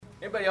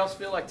Anybody else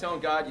feel like telling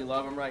God you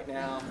love him right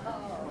now?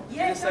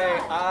 Yeah, Just say,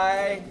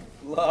 I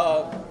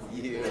love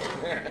you.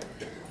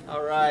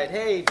 All right.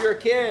 Hey, if you're a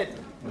kid,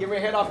 give me a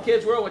head off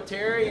Kids World with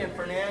Terry and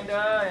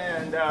Fernanda.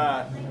 And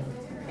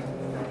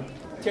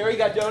Terry, you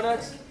got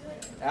donuts?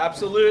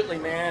 Absolutely,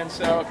 man.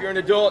 So if you're an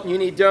adult and you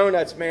need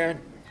donuts, man,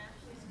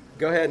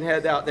 go ahead and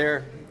head out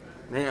there.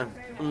 Man.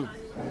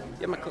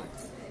 Get my clip.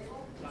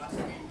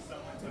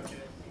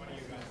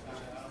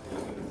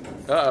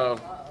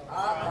 Uh-oh.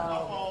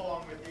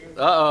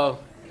 Uh-oh.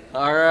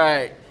 All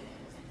right.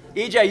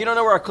 EJ, you don't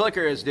know where our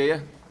clicker is, do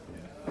you?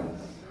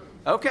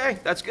 Okay,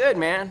 that's good,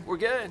 man. We're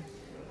good.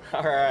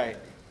 All right.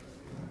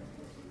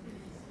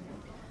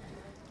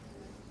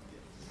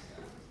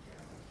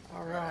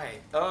 All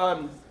right.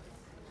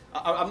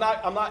 I'm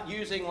not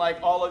using like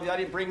all of you. I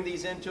didn't bring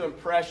these in to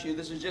impress you.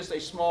 This is just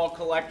a small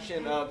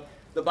collection of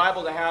the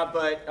Bible to have.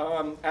 But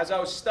as I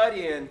was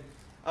studying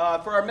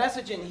for our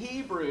message in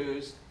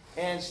Hebrews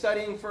and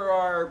studying for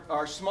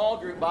our small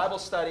group Bible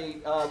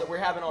study that we were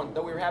having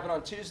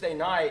on Tuesday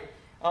night,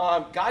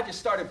 God just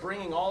started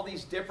bringing all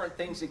these different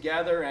things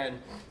together, and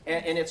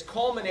it's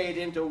culminated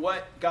into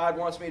what God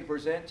wants me to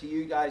present to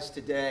you guys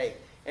today.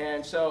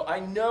 And so I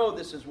know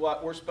this is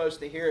what we're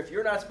supposed to hear. If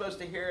you're not supposed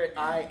to hear it,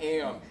 I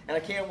am. And I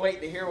can't wait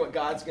to hear what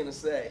God's going to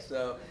say.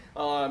 So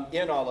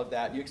in all of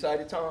that, you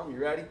excited, Tom? You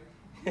ready?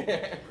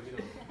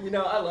 You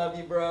know, I love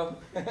you, bro.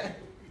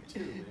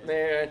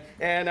 Man.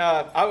 And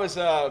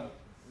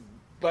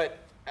but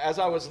as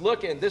I was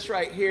looking, this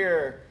right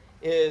here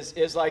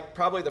is like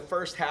probably the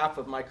first half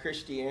of my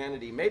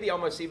Christianity, maybe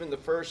almost even the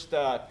first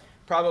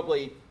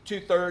probably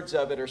 2/3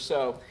 of it or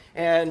so.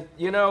 And,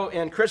 you know,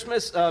 in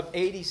Christmas of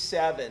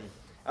 87,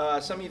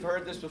 some of you have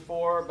heard this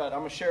before, but I'm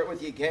going to share it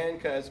with you again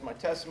because it's my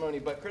testimony.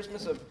 But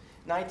Christmas of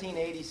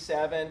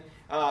 1987,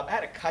 I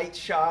had a kite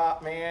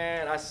shop,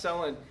 man. I was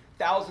selling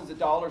thousands of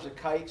dollars of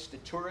kites to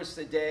tourists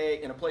a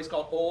day in a place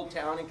called Old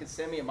Town in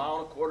Kissimmee, a mile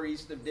and a quarter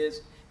east of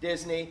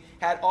Disney.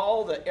 Had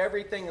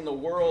everything in the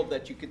world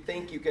that you could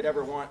think you could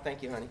ever want.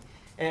 Thank you, honey.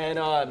 And,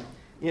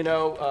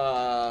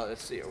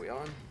 let's see, are we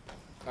on?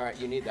 All right,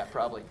 you need that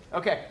probably.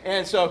 Okay,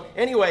 and so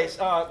anyways,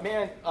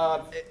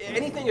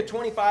 anything a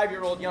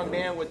 25-year-old young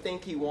man would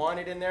think he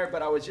wanted in there,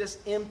 but I was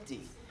just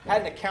empty.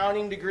 Had an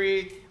accounting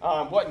degree,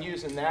 wasn't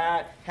using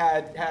that.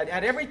 Had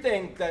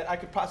everything that I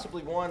could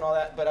possibly want, all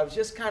that, but I was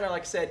just kind of,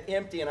 like I said,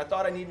 empty, and I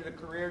thought I needed a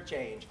career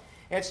change.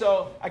 And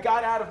so I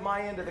got out of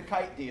my end of the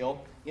kite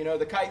deal, you know,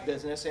 the kite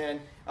business, and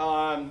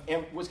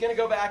was going to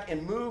go back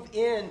and move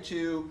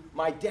into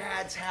my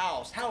dad's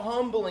house. How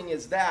humbling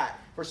is that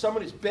for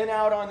someone who's been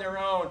out on their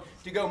own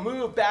to go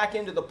move back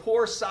into the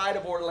poor side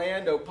of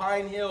Orlando,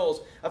 Pine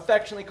Hills,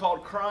 affectionately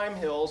called Crime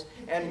Hills,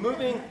 and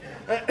moving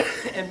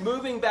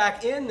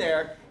back in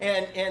there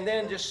and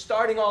then just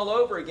starting all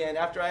over again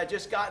after I had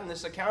just gotten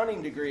this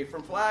accounting degree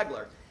from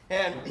Flagler.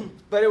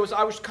 But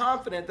I was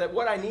confident that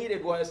what I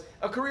needed was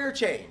a career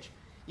change.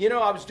 You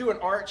know, I was doing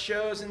art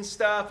shows and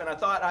stuff, and I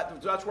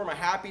thought that's where my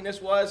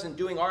happiness was, in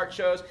doing art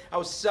shows. I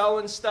was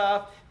selling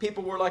stuff.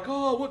 People were like,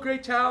 oh, what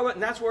great talent.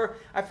 And that's where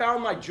I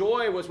found my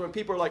joy, was when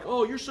people were like,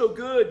 oh, you're so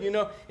good, you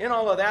know, and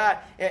all of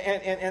that.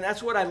 And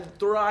that's what I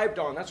thrived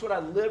on. That's what I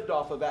lived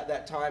off of at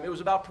that time. It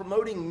was about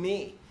promoting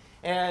me.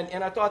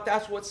 And I thought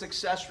that's what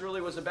success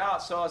really was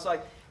about. So I was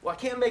like, well, I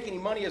can't make any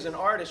money as an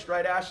artist,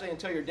 right, Ashley,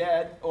 until you're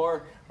dead,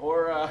 or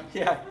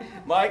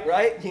Mike,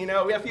 right? You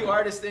know, we have a few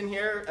artists in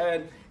here,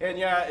 and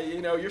yeah, you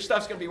know, your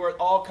stuff's going to be worth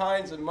all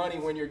kinds of money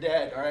when you're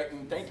dead, all right?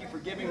 And thank you for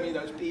giving me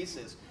those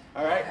pieces,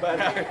 all right?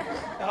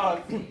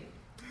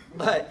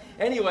 But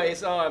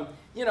anyways,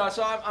 you know,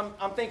 so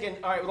I'm thinking,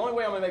 all right, well, the only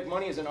way I'm going to make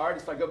money as an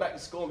artist is if I go back to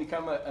school and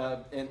become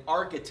an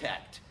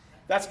architect.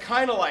 That's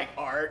kind of like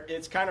art.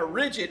 It's kind of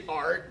rigid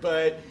art,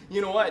 but you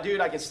know what,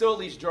 dude? I can still at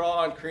least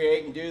draw and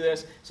create and do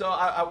this. So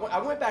I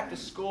went back to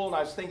school, and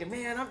I was thinking,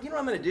 man, you know what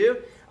I'm going to do?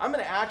 I'm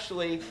going to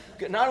actually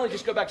not only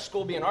just go back to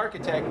school, be an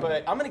architect,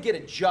 but I'm going to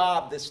get a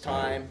job this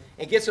time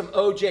and get some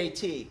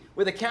OJT.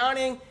 With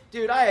accounting,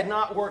 dude, I had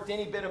not worked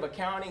any bit of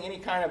accounting,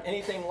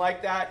 anything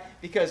like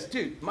that, because,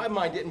 dude, my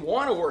mind didn't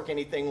want to work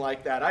anything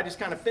like that. I just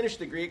kind of finished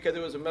the degree because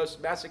it was the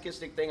most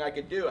masochistic thing I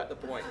could do at the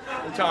point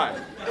in time.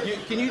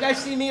 Can you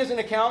guys see me as an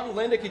accountant?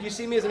 Linda, could you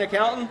see me as an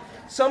accountant?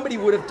 Somebody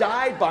would have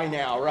died by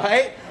now,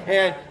 right?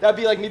 And that'd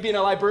be like me being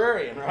a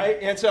librarian, right?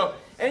 And so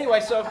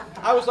anyway, so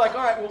I was like,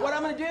 all right, well, what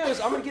I'm going to do is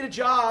I'm going to get a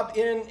job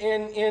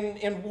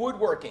in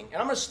woodworking. And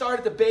I'm going to start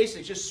at the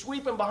basics, just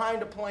sweeping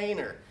behind a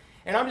planer.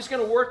 And I'm just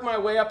going to work my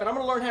way up, and I'm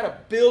going to learn how to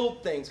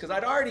build things, because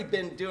I'd already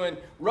been doing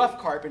rough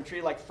carpentry,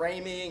 like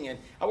framing, and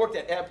I worked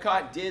at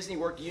Epcot, Disney,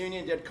 worked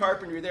union, did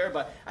carpentry there,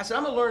 but I said,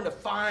 I'm going to learn the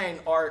fine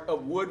art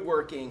of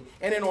woodworking.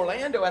 And in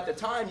Orlando at the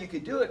time, you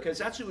could do it, because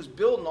that's who was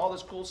building all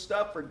this cool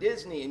stuff for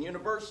Disney and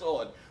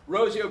Universal and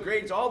Rosie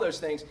O'Grady's, all those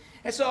things.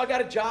 And so I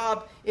got a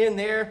job in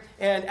there,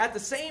 and at the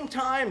same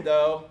time,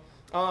 though,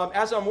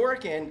 as I'm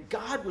working,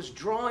 God was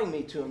drawing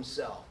me to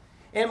himself.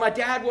 And my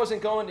dad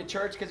wasn't going to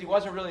church because he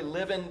wasn't really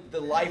living the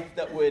life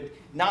that would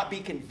not be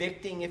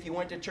convicting if you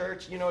went to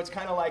church. You know, it's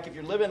kind of like if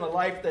you're living a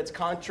life that's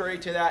contrary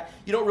to that,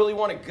 you don't really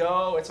want to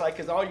go. It's like,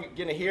 because all you're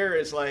going to hear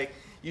is like,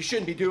 you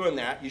shouldn't be doing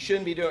that. You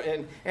shouldn't be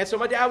doing. And so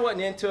my dad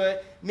wasn't into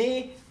it.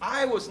 Me,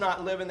 I was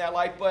not living that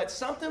life, but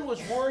something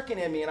was working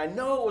in me, and I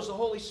know it was the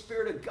Holy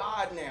Spirit of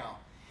God now.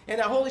 And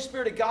that Holy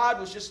Spirit of God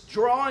was just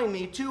drawing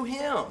me to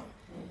him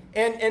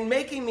and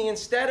making me,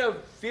 instead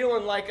of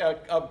feeling like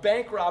a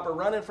bank robber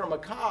running from a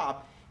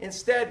cop,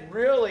 instead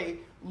really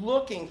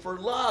looking for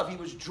love. He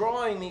was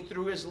drawing me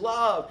through his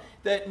love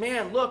that,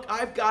 man, look,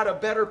 I've got a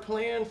better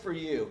plan for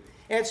you.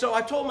 And so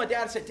I told my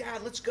dad, I said,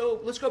 Dad, let's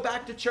go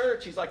back to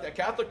church. He's like, that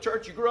Catholic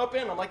church you grew up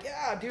in? I'm like,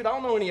 yeah, dude, I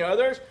don't know any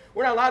others.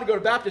 We're not allowed to go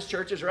to Baptist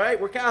churches, right?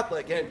 We're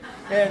Catholic. And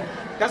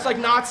that's like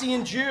Nazi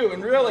and Jew.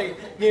 And really,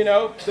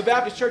 the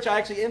Baptist church I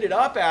actually ended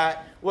up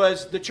at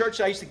was the church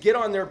I used to get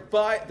on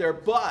their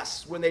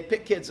bus when they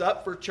pick kids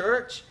up for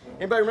church.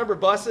 Anybody remember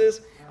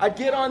buses? I'd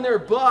get on their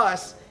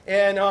bus,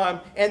 and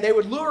they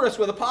would lure us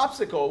with a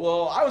popsicle.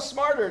 Well, I was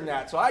smarter than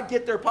that, so I'd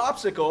get their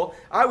popsicle.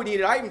 I would eat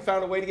it. I even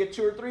found a way to get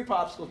 2 or 3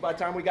 popsicles by the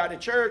time we got to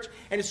church.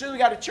 And as soon as we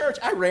got to church,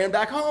 I ran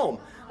back home.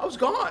 I was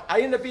gone. I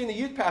ended up being the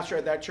youth pastor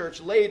at that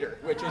church later,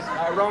 which is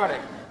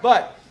ironic.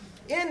 But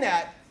in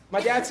that,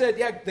 my dad said,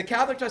 yeah, the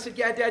Catholics, I said,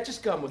 yeah, Dad,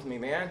 just come with me,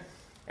 man.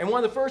 And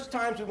one of the first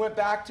times we went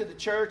back to the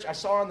church, I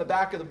saw on the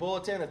back of the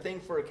bulletin a thing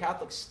for a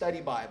Catholic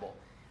study Bible.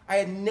 I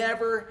had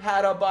never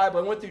had a Bible.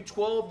 I went through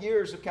 12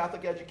 years of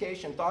Catholic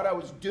education, thought I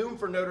was doomed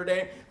for Notre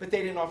Dame, but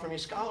they didn't offer me a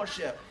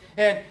scholarship.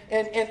 And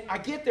I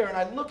get there and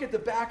I look at the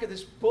back of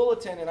this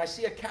bulletin and I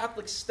see a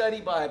Catholic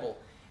study Bible.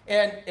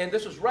 And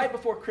this was right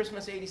before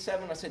Christmas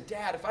 '87. I said,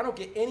 Dad, if I don't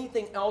get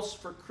anything else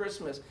for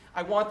Christmas,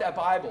 I want that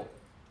Bible.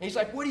 And he's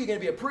like, what, are you going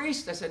to be a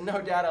priest? I said, no,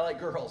 Dad, I like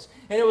girls.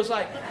 And it was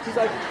like, he's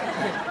like,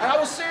 and I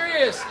was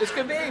serious. This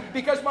could be,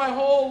 because my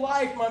whole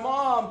life, my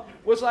mom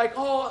was like,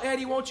 oh,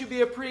 Eddie, won't you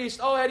be a priest?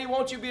 Oh, Eddie,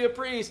 won't you be a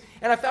priest?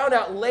 And I found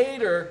out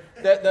later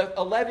that the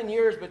 11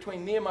 years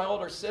between me and my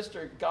older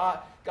sister,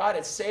 God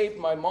had saved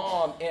my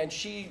mom, and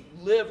she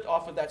lived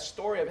off of that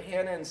story of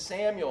Hannah and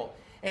Samuel,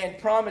 and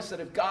promised that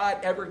if God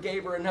ever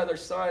gave her another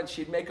son,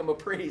 she'd make him a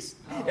priest.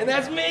 And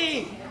that's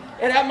me.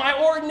 And at my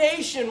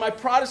ordination, my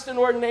Protestant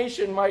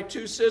ordination, my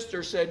 2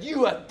 sisters said,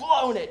 you have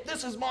blown it.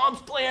 This is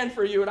Mom's plan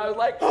for you. And I was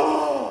like,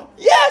 oh,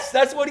 yes,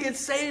 that's what he had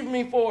saved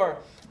me for.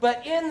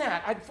 But in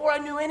that, before I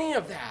knew any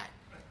of that,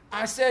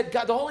 I said,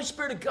 God, the Holy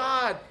Spirit of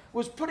God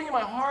was putting in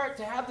my heart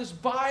to have this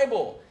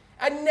Bible.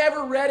 I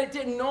never read it,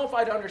 didn't know if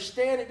I'd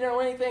understand it, didn't know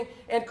anything.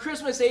 And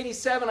Christmas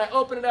 '87, I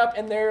opened it up,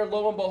 and there,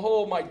 lo and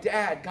behold, my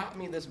dad got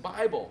me this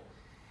Bible.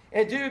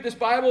 And dude, this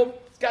Bible,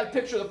 it's got a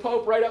picture of the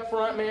Pope right up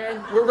front,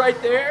 man. We're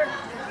right there.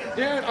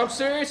 Dude, I'm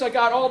serious. I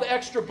got all the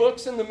extra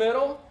books in the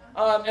middle.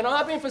 And I'm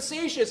not being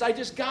facetious. I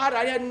just got it.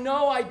 I had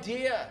no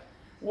idea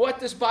what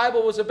this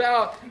Bible was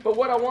about. But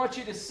what I want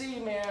you to see,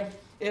 man,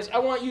 is I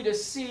want you to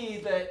see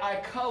that I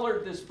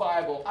colored this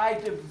Bible. I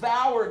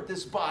devoured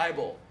this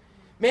Bible.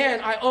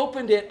 Man, I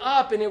opened it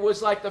up, and it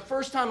was like the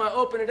first time I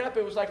opened it up,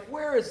 it was like,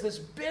 where has this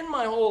been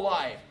my whole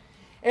life?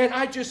 And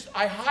I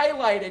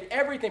highlighted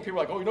everything. People were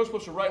like, oh, you're not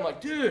supposed to write. I'm like,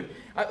 dude,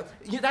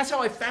 that's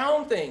how I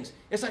found things.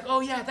 It's like,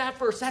 oh, yeah, that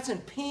verse, that's in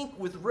pink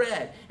with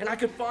red. And I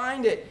could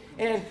find it.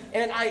 And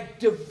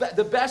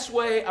the best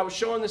way, I was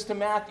showing this to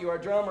Matthew, our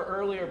drummer,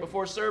 earlier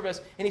before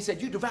service, and he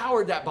said, you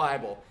devoured that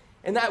Bible.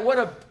 And what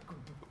a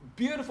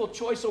beautiful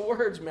choice of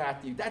words,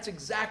 Matthew. That's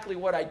exactly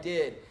what I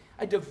did.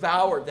 I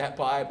devoured that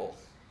Bible.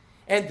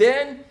 And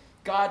then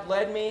God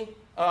led me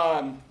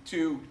at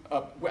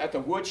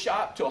the wood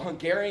shop to a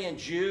Hungarian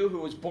Jew who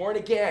was born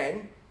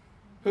again,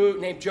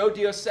 named Joe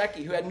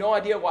Diosecki, who had no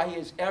idea why he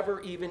is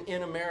ever even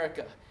in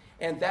America.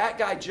 And that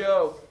guy,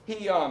 Joe,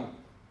 he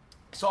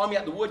saw me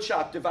at the wood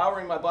shop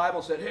devouring my Bible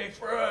and said, hey,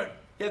 Fred.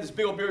 He had this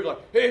big old beard. He's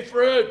like, hey,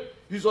 Fred.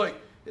 He's like,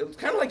 it's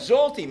kind of like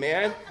Zolty,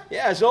 man.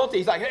 Yeah, Zolty.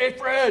 He's like, hey,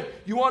 Fred,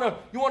 you want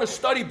to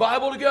study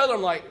Bible together?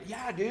 I'm like,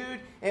 yeah, dude.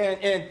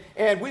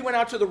 And we went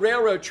out to the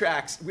railroad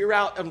tracks. We were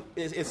out,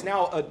 it's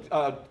now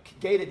a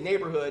gated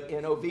neighborhood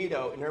in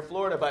Oviedo, near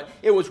Florida, but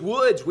it was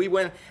woods. We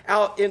went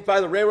out in by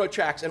the railroad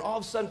tracks, and all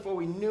of a sudden, before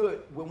we knew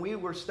it, when we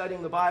were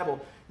studying the Bible,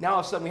 now all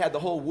of a sudden we had the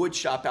whole wood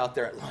shop out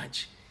there at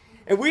lunch.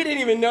 And we didn't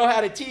even know how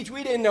to teach.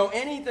 We didn't know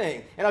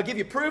anything. And I'll give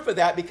you proof of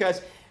that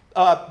because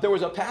there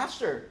was a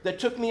pastor that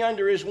took me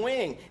under his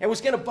wing and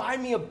was going to buy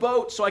me a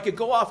boat so I could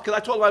go off, because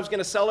I told him I was going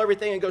to sell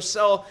everything and go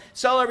sell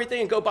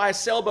everything and go buy a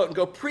sailboat and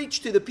go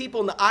preach to the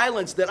people in the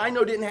islands that I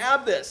know didn't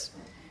have this.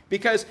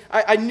 Because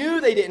I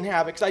knew they didn't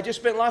have it, because I just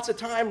spent lots of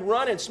time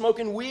running,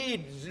 smoking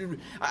weed.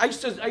 I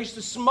used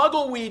to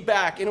smuggle weed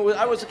back, and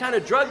I was the kind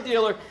of drug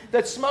dealer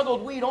that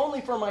smuggled weed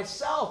only for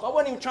myself. I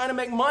wasn't even trying to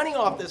make money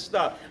off this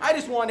stuff. I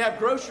just wanted to have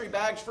grocery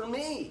bags for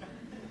me,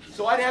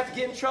 so I didn't have to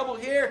get in trouble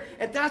here.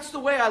 And that's the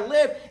way I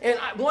lived. And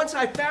once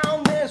I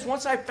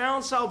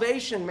found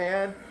salvation,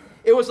 man,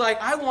 it was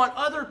like, I want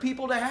other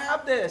people to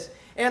have this.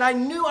 And I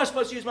knew I was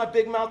supposed to use my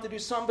big mouth to do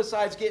something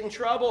besides get in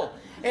trouble.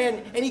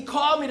 And he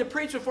called me to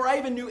preach before I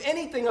even knew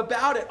anything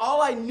about it.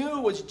 All I knew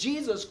was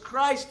Jesus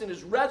Christ and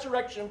his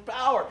resurrection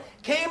power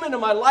came into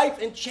my life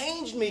and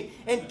changed me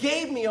and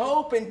gave me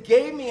hope and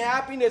gave me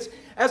happiness.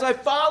 As I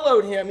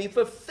followed him, he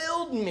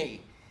fulfilled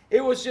me.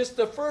 It was just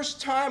the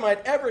first time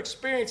I'd ever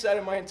experienced that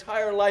in my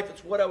entire life.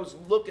 It's what I was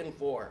looking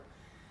for.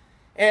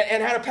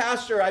 And had a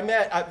pastor I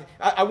met.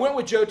 I went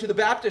with Joe to the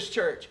Baptist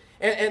church.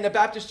 And the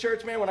Baptist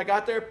church, man, when I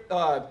got there,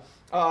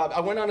 I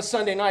went on a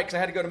Sunday night because I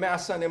had to go to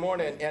Mass Sunday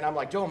morning. And I'm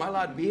like, Joe, am I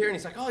allowed to be here? And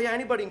he's like, oh, yeah,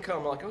 anybody can come.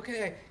 I'm like,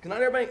 okay. Because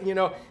not everybody, you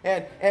know.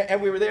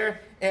 And we were there.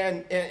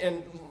 And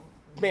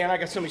man, I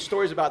got so many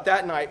stories about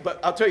that night.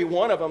 But I'll tell you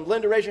one of them.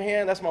 Linda, raise your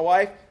hand. That's my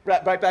wife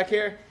right back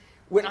here.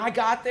 When I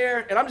got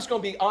there, and I'm just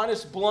going to be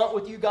honest, blunt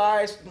with you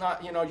guys.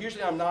 Not, you know,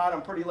 usually I'm not.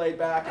 I'm pretty laid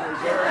back and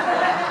reserved.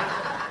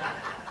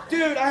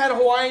 Dude, I had a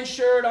Hawaiian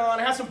shirt on.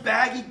 I had some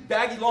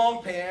baggy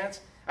long pants.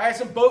 I had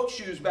some boat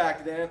shoes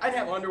back then. I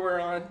didn't have underwear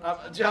on.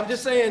 I'm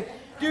just saying,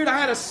 dude, I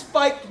had a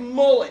spiked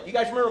mullet. You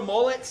guys remember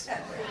mullets?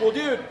 Well,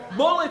 dude,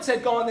 mullets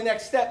had gone the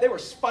next step. They were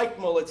spiked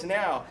mullets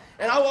now.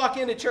 And I walk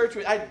into church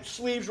with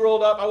sleeves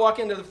rolled up. I walk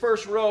into the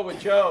first row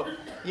with Joe,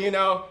 you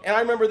know. And I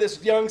remember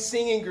this young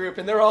singing group,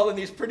 and they're all in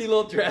these pretty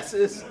little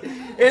dresses.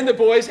 And the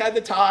boys had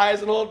the ties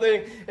and the whole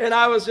thing. And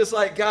I was just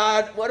like,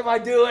 God, what am I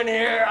doing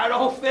here? I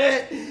don't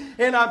fit.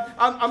 And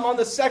I'm on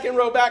the second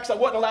row back because I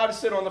wasn't allowed to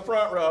sit on the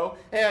front row.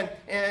 And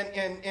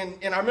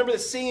I remember the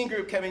singing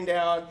group coming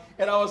down,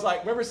 and I was like,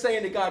 remember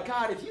saying to God,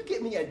 God, if you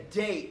give me a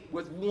date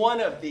with one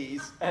of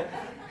these,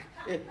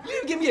 if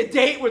you give me a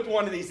date with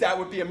one of these, that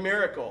would be a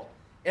miracle.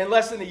 And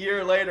less than a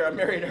year later, I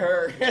married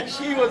her, and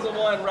she was the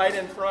one right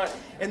in front.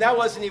 And that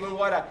wasn't even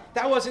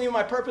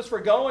my purpose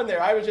for going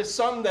there. I was just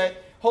something that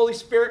Holy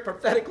Spirit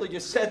prophetically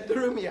just said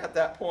through me at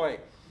that point.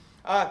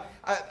 I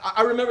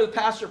remember the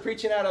pastor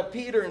preaching out of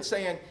Peter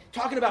and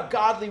talking about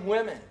godly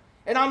women.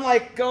 And I'm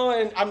like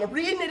I'm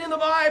reading it in the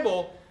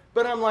Bible,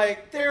 but I'm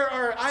like,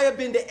 I have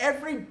been to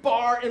every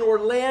bar in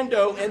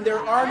Orlando, and there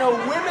are no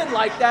women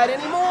like that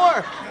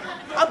anymore.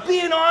 I'm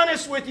being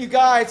honest with you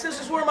guys.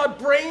 This is where my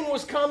brain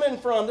was coming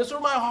from. This is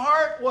where my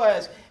heart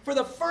was. For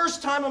the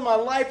first time in my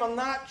life, I'm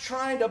not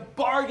trying to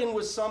bargain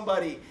with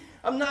somebody.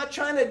 I'm not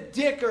trying to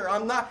dicker.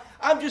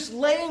 I'm just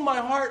laying my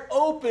heart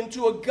open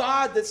to a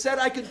God that said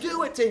I could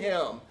do it to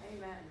him.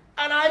 Amen.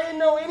 And I didn't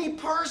know any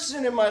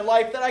person in my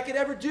life that I could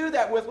ever do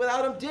that with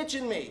without him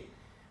ditching me.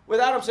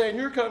 Without him saying,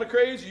 you're kind of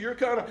crazy.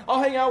 I'll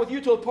hang out with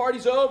you till the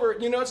party's over.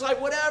 You know, it's like,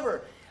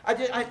 whatever.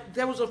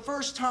 That was the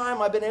first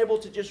time I've been able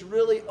to just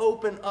really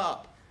open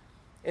up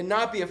and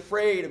not be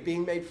afraid of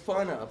being made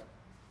fun of.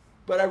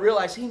 But I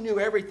realized he knew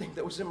everything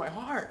that was in my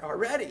heart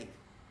already.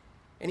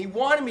 And he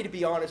wanted me to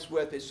be honest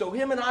with it. So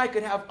him and I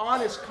could have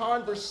honest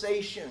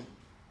conversation.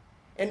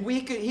 And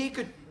he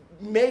could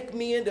make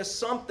me into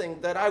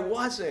something that I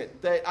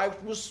wasn't, that I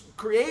was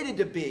created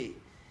to be.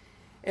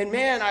 And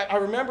man, I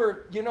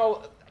remember, you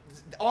know,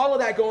 all of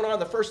that going on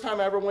the first time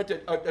I ever went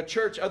to a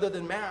church other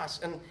than Mass.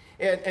 And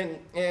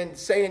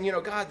saying, you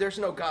know, God, there's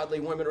no godly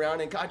women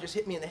around. And God just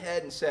hit me in the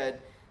head and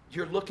said,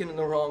 you're looking in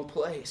the wrong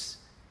place.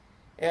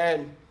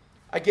 And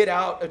I get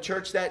out of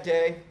church that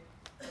day,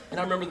 and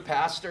I remember the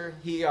pastor,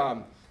 he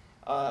was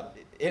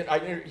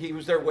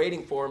there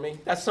waiting for me.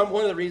 That's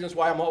one of the reasons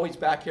why I'm always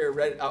back here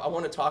ready. I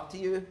want to talk to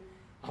you.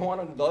 I want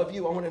to love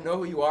you. I want to know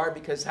who you are,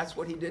 because that's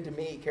what he did to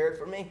me. He cared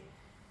for me.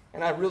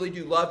 And I really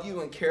do love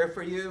you and care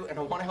for you, and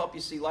I want to help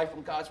you see life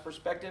from God's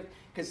perspective,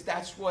 because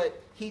that's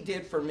what he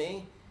did for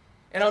me.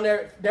 And I'll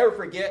never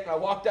forget, I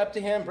walked up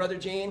to him, Brother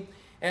Gene,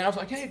 and I was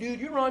like, hey, dude,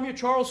 you remind me of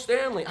Charles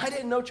Stanley. I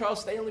didn't know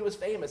Charles Stanley was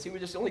famous. He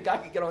was just the only guy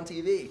who could get on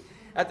TV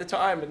at the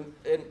time.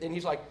 And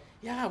he's like,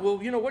 yeah,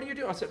 well, you know, what are you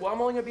doing? I said, well,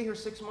 I'm only going to be here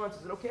 6 months.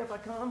 Is it okay if I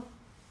come?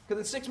 Because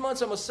in 6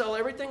 months, I'm going to sell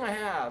everything I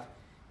have,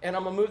 and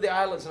I'm going to move the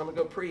islands, and I'm going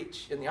to go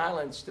preach in the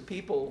islands to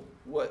people.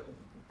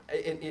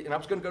 And I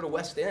was going to go to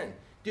West End.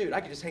 Dude,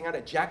 I could just hang out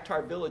at Jack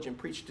Tar Village and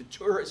preach to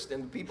tourists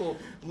and people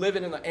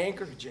living in the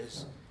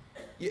anchorages.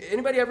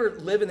 Anybody ever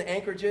live in the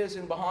anchorages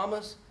in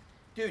Bahamas?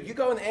 Dude, you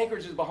go in the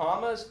anchorages of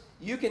Bahamas,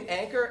 you can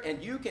anchor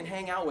and you can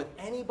hang out with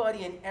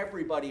anybody and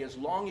everybody as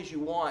long as you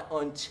want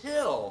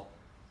until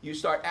you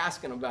start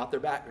asking them about their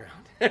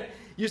background.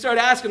 You start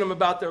asking them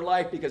about their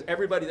life, because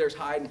everybody there's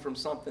hiding from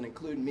something,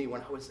 including me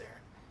when I was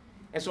there.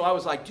 And so I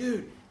was like,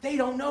 dude, they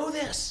don't know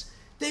this.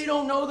 They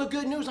don't know the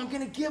good news. I'm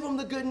going to give them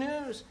the good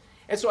news.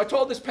 And so I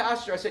told this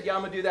pastor, I said, yeah,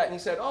 I'm going to do that. And he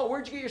said, oh,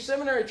 where'd you get your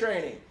seminary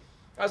training?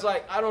 I was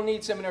like, I don't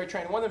need seminary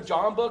training. One of them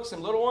John books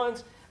and little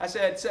ones. I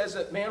said, it says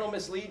that man will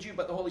mislead you,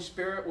 but the Holy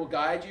Spirit will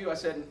guide you. I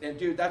said, and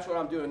dude, that's what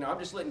I'm doing now. I'm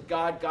just letting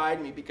God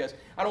guide me, because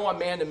I don't want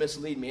man to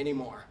mislead me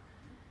anymore.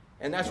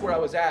 And that's where I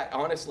was at,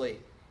 honestly.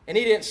 And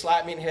he didn't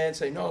slap me in the head and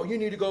say, no, you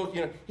need to go,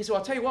 you know. He said, well,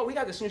 I'll tell you what, we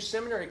got this new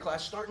seminary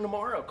class starting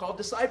tomorrow called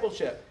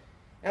Discipleship.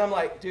 And I'm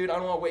like, dude, I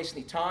don't want to waste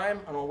any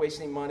time. I don't want to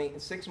waste any money. In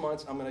 6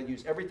 months, I'm going to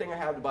use everything I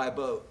have to buy a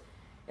boat.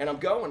 And I'm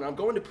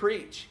going to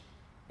preach.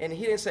 And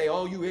he didn't say,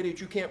 oh, you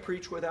idiot, you can't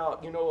preach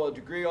without, you know, a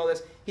degree, all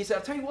this. He said,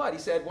 I'll tell you what. He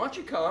said, why don't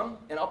you come,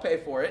 and I'll pay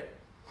for it.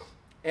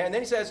 And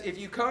then he says, if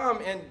you come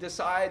and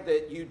decide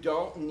that you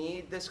don't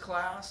need this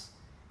class,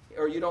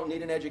 or you don't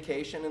need an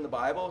education in the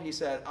Bible, he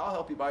said, I'll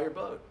help you buy your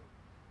boat.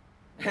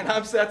 And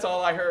that's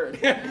all I heard.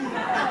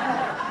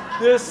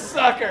 This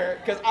sucker.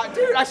 Because,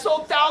 dude, I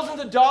sold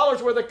thousands of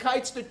dollars worth of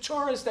kites to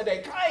tourists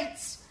today.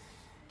 Kites!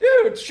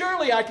 dude,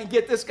 surely I can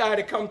get this guy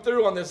to come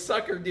through on this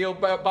sucker deal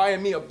by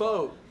buying me a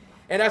boat.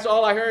 And that's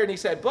all I heard. And he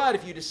said, but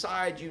if you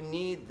decide you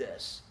need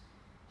this,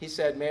 he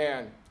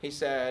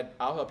said,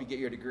 I'll help you get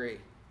your degree.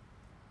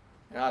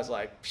 And I was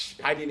like,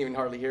 I didn't even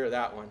hardly hear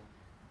that one.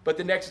 But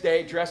the next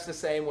day, dressed the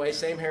same way,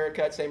 same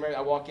haircut,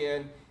 I walk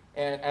in,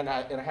 and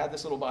I had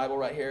this little Bible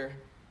right here.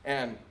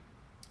 And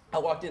I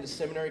walked into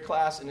seminary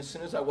class, and as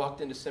soon as I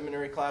walked into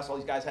seminary class, all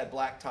these guys had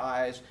black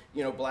ties,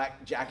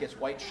 black jackets,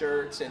 white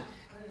shirts, and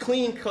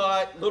clean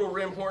cut, little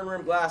rim, horn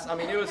rim glass. I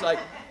mean, it was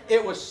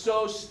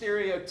so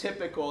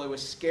stereotypical, it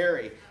was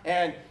scary.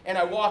 And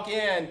I walk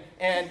in,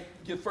 and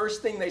the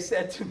first thing they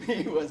said to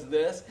me was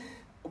this: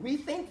 we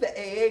think the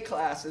AA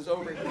class is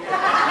over here.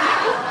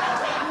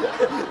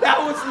 That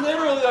was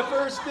literally the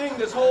first thing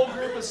this whole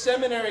group of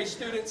seminary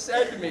students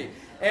said to me.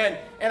 And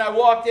I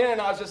walked in,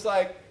 and I was just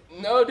like,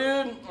 no,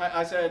 dude.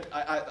 I said,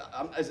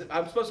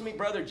 I'm supposed to meet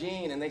Brother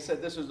Gene, and they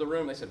said this was the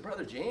room. They said,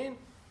 Brother Gene?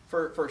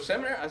 For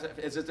seminary? I said,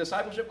 is it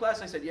discipleship class?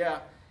 They said, yeah.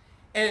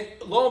 And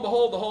lo and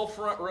behold, the whole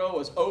front row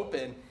was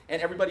open,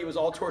 and everybody was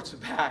all towards the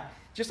back,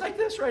 just like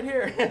this right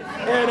here. And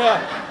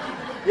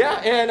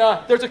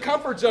there's a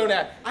comfort zone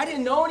at. I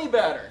didn't know any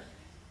better.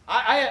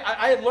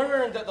 I had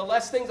learned that the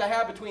less things I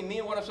have between me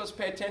and what I'm supposed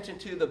to pay attention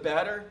to, the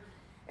better.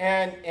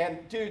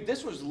 And dude,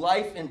 this was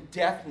life and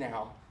death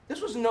now. This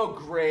was no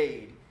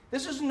grade.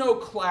 This is no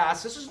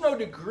class. This is no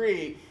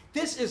degree.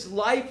 This is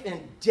life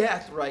and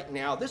death right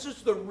now. This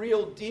is the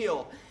real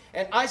deal.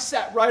 And I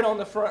sat right on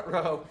the front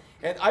row.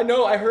 And I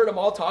know I heard them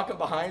all talking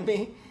behind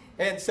me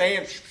and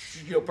saying,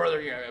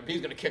 brother, he's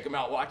going to kick him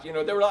out. Watch. They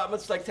were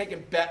almost like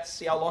taking bets,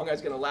 see how long I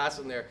was going to last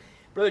in there.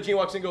 Brother Gene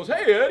walks in and goes,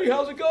 hey, Eddie,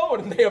 how's it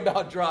going? And they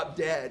about dropped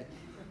dead.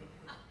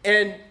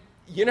 And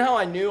you know how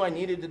I knew I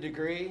needed the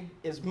degree?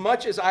 As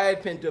much as I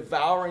had been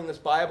devouring this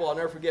Bible, I'll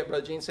never forget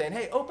Brother Gene saying,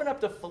 hey, open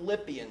up to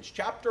Philippians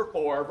chapter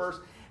 4, verse,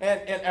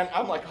 and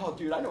I'm like, oh,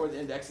 dude, I know where the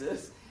index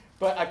is.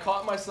 But I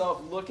caught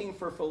myself looking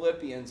for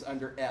Philippians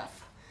under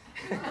F.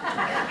 And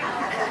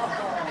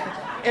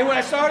when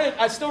I started,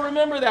 I still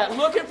remember that,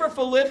 looking for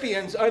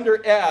Philippians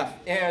under F.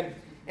 And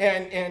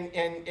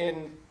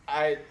the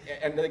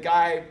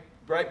guy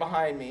right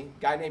behind me,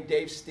 a guy named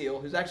Dave Steele,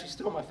 who's actually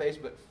still my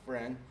Facebook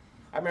friend,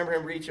 I remember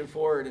him reaching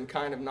forward and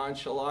kind of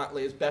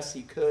nonchalantly, as best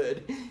he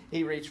could,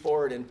 he reached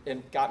forward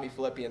and got me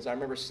Philippians. I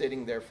remember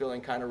sitting there feeling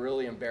kind of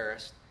really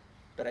embarrassed,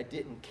 but I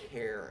didn't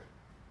care.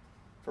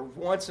 For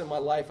once in my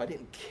life, I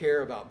didn't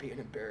care about being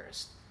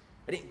embarrassed.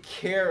 I didn't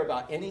care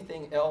about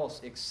anything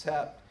else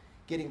except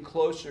getting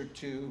closer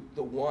to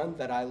the one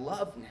that I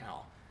love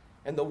now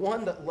and the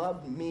one that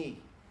loved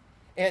me.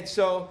 And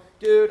so,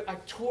 dude, I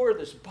tore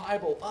this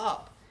Bible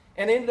up.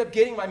 And ended up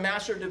getting my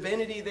Master of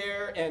Divinity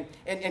there and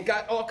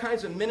got all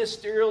kinds of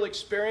ministerial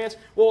experience.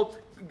 Well,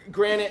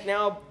 granted,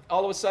 now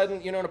all of a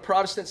sudden, in a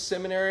Protestant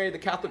seminary, the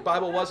Catholic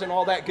Bible wasn't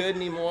all that good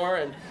anymore.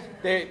 And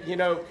they,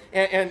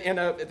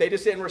 they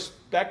just didn't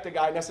respect the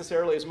guy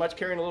necessarily as much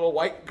carrying a little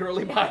white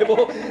girly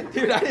Bible.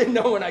 Dude, I didn't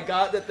know when I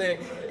got the thing.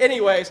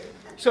 Anyways,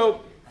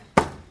 so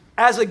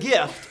as a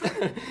gift,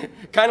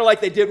 kind of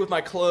like they did with my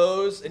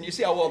clothes, and you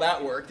see how well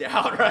that worked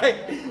out, right?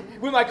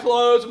 With my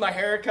clothes, with my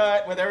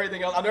haircut, with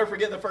everything else. I'll never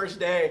forget the first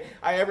day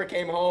I ever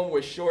came home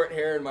with short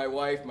hair, and my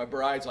wife, my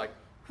bride's like,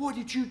 what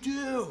did you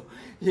do?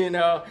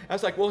 I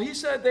was like, well, he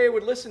said they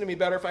would listen to me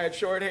better if I had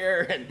short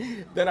hair,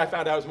 and then I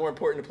found out it was more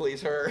important to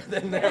please her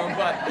than them.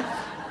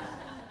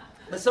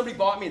 But somebody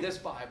bought me this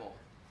Bible,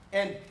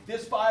 and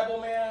this Bible,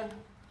 man,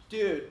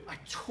 dude, I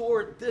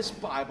tore this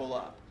Bible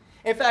up.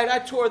 In fact, I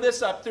tore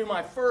this up through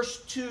my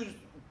first 2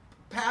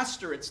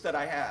 pastorates that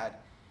I had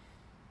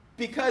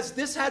because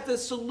this had the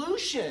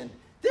solution.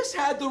 This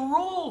had the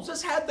rules.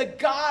 This had the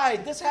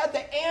guide. This had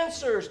the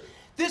answers.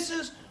 This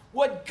is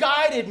what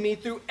guided me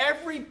through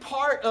every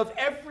part of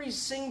every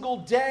single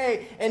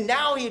day. And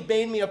now he had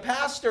made me a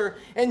pastor,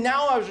 and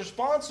now I was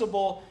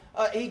responsible.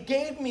 He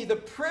gave me the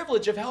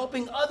privilege of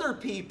helping other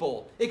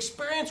people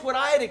experience what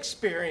I had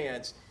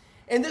experienced.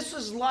 And this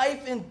was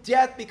life and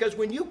death, because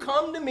when you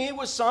come to me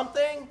with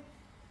something,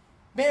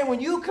 man, when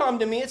you come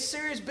to me, it's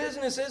serious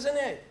business, isn't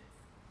it?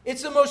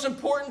 It's the most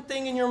important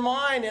thing in your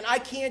mind, and I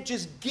can't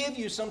just give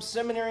you some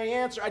seminary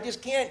answer. I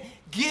just can't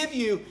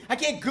I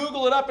can't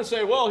Google it up and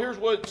say, well, here's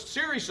what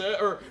Siri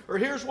said, or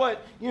here's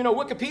what,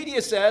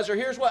 Wikipedia says, or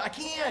here's what, I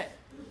can't.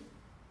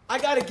 I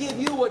got to give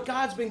you what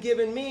God's been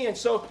giving me. And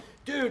so,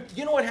 dude,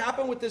 you know what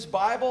happened with this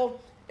Bible?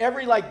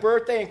 Every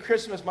birthday and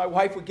Christmas, my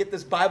wife would get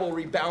this Bible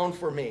rebound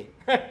for me.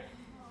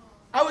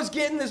 I was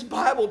getting this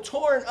Bible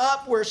torn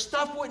up where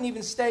stuff wouldn't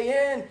even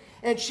stay in,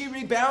 and she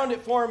rebounded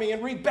it for me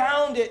and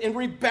rebound it.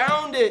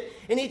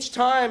 And each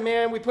time,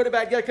 man, we put it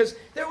back together, because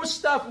there was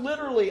stuff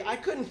literally, I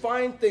couldn't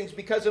find things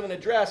because of an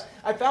address.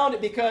 I found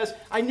it because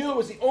I knew it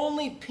was the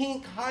only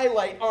pink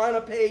highlight on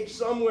a page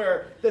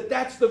somewhere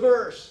that's the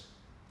verse.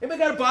 Anybody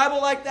got a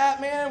Bible like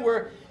that, man,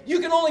 where you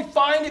can only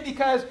find it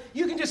because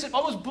you can just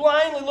almost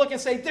blindly look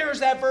and say, there's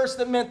that verse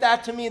that meant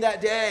that to me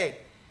that day.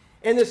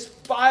 And this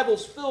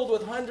Bible's filled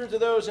with hundreds of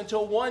those,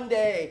 until one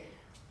day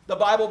the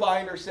Bible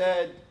binder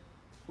said,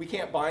 we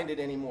can't bind it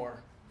anymore.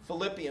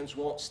 Philippians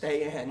won't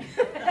stay in.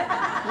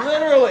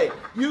 Literally,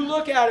 you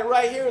look at it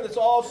right here, it's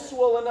all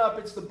swollen up.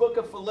 It's the book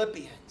of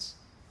Philippians.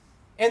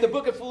 And the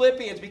book of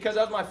Philippians, because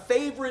that was my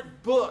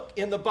favorite book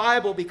in the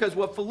Bible, because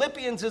what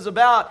Philippians is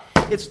about,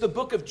 it's the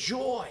book of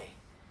joy.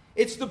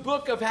 It's the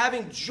book of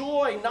having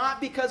joy, not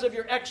because of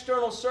your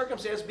external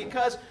circumstance,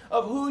 because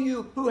of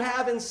who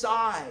have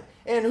inside,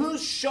 and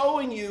who's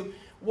showing you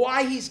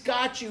why he's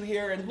got you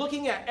here, and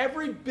looking at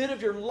every bit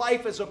of your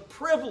life as a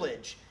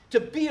privilege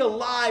to be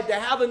alive, to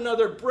have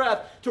another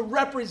breath, to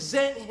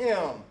represent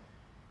him,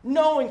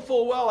 knowing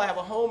full well I have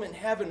a home in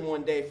heaven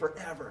one day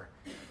forever.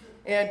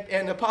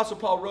 And the Apostle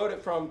Paul wrote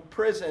it from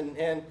prison,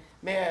 and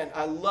man,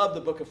 I love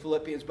the book of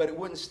Philippians, but it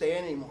wouldn't stay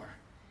anymore.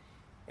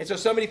 And so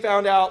somebody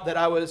found out that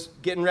I was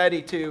getting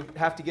ready to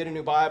have to get a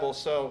new Bible,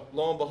 so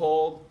lo and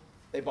behold,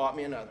 they bought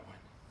me another one.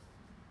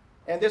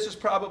 And this is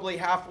probably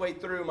halfway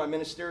through my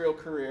ministerial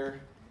career,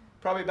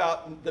 probably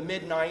about the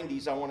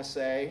mid-90s, I want to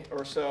say,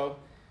 or so.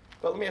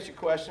 But let me ask you a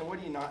question. What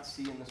do you not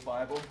see in this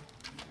Bible?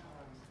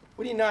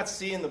 What do you not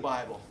see in the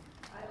Bible?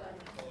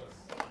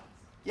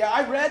 Yeah,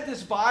 I read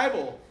this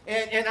Bible,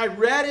 and I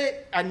read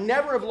it. I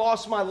never have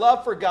lost my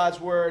love for God's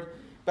Word,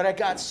 but I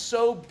got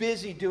so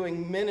busy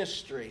doing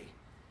ministry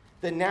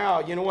that now,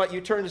 you know what? You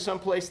turn to some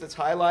place that's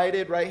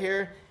highlighted right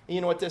here, and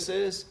you know what this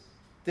is?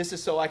 This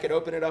is so I could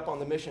open it up on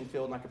the mission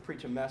field and I could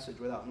preach a message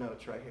without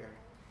notes right here.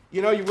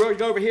 You know, you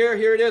go over here,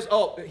 here it is.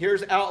 Oh,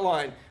 here's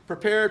outline.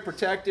 Prepared,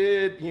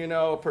 protected,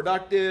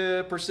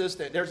 productive,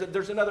 persistent.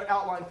 There's another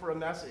outline for a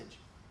message.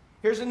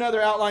 Here's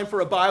another outline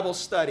for a Bible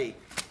study.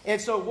 And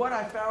so what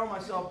I found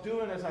myself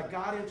doing as I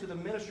got into the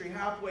ministry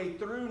halfway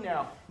through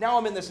now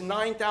I'm in this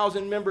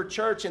 9,000 member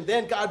church, and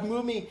then God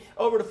moved me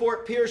over to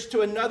Fort Pierce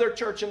to another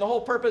church, and the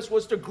whole purpose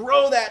was to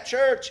grow that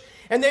church.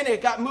 And then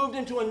it got moved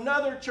into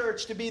another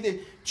church to be the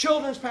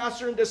children's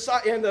pastor and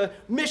the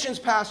missions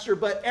pastor,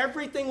 but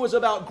everything was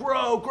about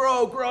grow,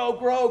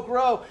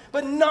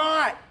 but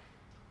not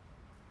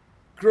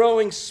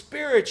growing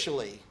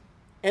spiritually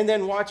and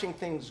then watching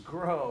things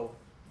grow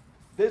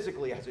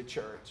physically as a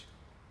church.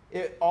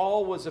 It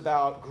all was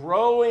about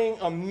growing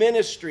a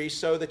ministry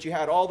so that you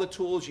had all the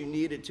tools you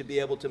needed to be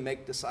able to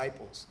make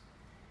disciples.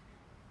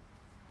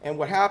 And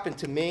what happened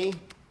to me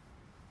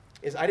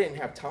is I didn't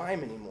have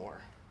time anymore.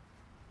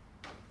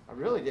 I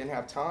really didn't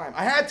have time.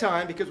 I had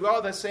time because we all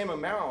have the same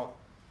amount.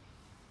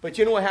 But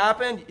you know what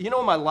happened? You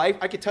know, my life,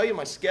 I could tell you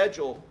my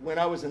schedule when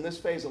I was in this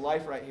phase of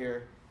life right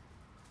here.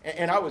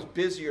 And I was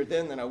busier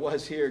then than I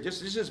was here.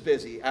 Just as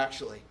busy,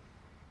 actually.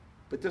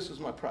 But this was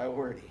my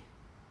priority.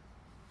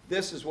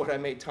 This is what I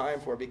made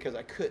time for because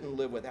I couldn't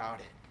live without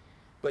it.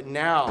 But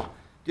now,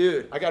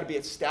 dude, I got to be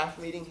at staff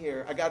meeting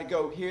here. I got to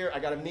go here. I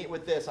got to meet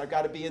with this. I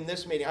got to be in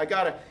this meeting. I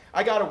got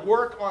to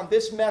work on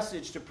this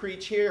message to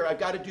preach here. I've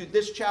got to do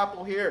this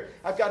chapel here.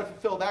 I've got to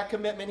fulfill that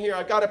commitment here.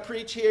 I've got to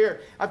preach here.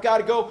 I've got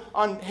to go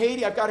on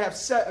Haiti. I've got to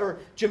have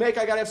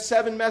Jamaica. I got to have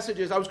 7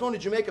 messages. I was going to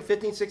Jamaica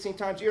 15, 16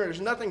 times a year. There's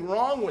nothing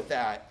wrong with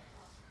that.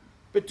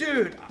 But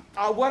dude,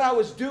 what I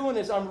was doing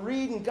is I'm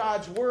reading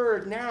God's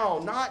Word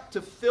now, not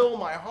to fill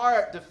my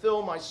heart, to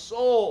fill my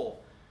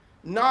soul,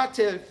 not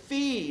to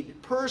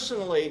feed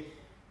personally,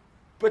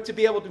 but to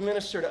be able to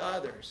minister to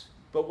others.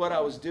 But what I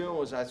was doing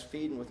was I was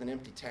feeding with an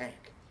empty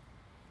tank.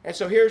 And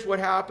so here's what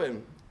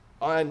happened.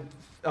 I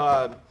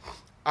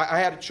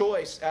had a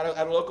choice at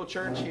a local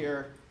church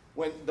here.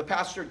 When the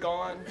pastor had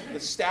gone, the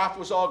staff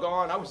was all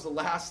gone. I was the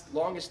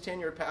longest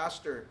tenured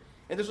pastor.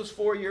 And this was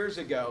 4 years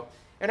ago.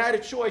 And I had a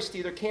choice to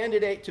either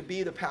candidate to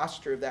be the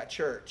pastor of that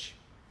church,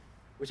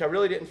 which I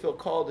really didn't feel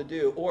called to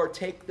do, or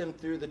take them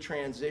through the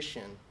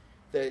transition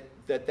that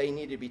they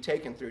needed to be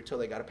taken through until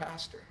they got a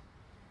pastor.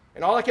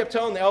 And all I kept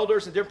telling the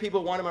elders and different people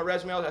who wanted my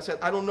resume, I said,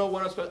 I don't know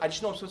what I'm supposed to, I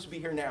just know I'm supposed to be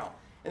here now.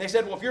 And they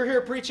said, well, if you're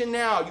here preaching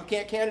now, you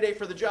can't candidate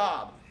for the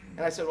job.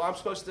 And I said, well, I'm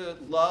supposed to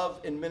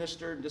love and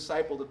minister and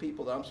disciple the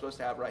people that I'm supposed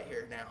to have right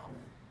here now.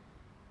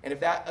 And if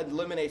that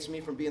eliminates me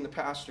from being the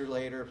pastor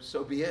later,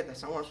 so be it.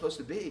 That's not where I'm supposed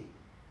to be.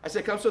 I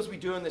said, I'm supposed to be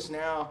doing this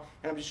now,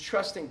 and I'm just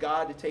trusting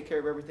God to take care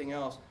of everything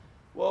else.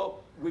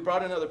 Well, we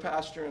brought another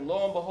pastor, and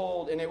lo and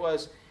behold, and it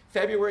was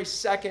February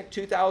 2nd,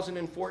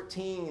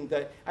 2014,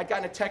 that I'd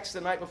gotten a text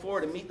the night before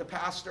to meet the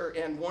pastor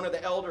and one of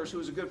the elders who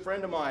was a good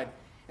friend of mine.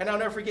 And I'll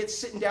never forget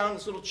sitting down in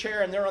this little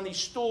chair, and they're on these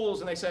stools,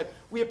 and they said,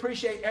 we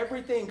appreciate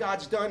everything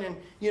God's done, and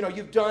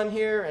you've done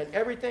here, and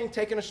everything,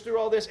 taking us through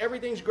all this,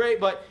 everything's great,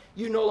 but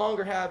you no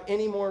longer have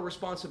any more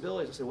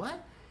responsibilities. I said,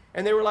 what?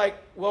 And they were like,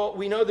 well,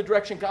 we know the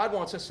direction God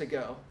wants us to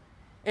go.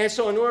 And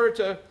so in order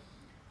to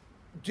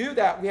do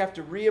that, we have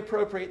to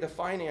reappropriate the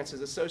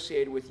finances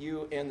associated with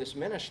you and this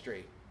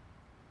ministry.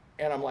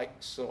 And I'm like,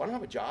 so I don't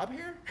have a job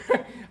here?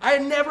 I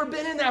had never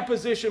been in that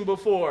position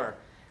before.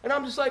 And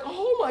I'm just like,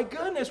 oh my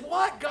goodness,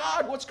 what,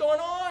 God, what's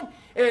going on?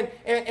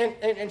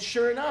 And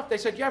sure enough, they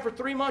said, yeah, for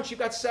 3 months you've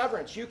got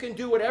severance. You can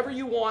do whatever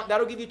you want.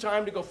 That'll give you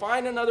time to go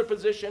find another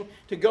position,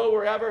 to go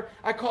wherever.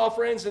 I call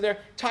friends in there,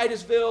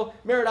 Titusville,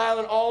 Merritt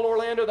Island, all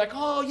Orlando. They're like,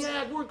 oh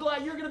yeah, we're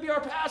glad you're going to be our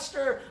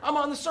pastor. I'm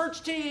on the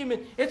search team,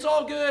 and it's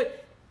all good.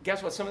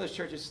 Guess what? Some of those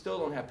churches still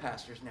don't have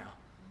pastors now,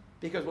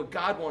 because what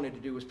God wanted to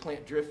do was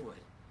plant Driftwood.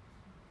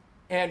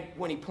 And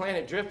when he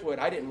planted Driftwood,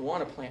 I didn't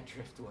want to plant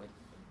Driftwood.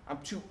 I'm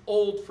too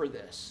old for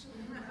this.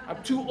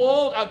 I'm too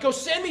old. I'll go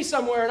send me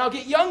somewhere and I'll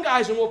get young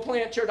guys and we'll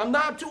plant church.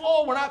 I'm too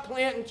old. We're not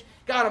planting.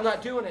 God, I'm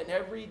not doing it. And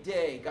every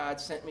day,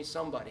 God sent me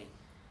somebody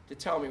to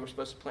tell me we're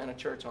supposed to plant a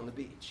church on the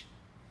beach.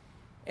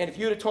 And if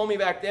you'd have told me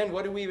back then,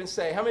 what did we even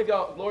say? How many of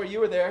y'all, Laura, you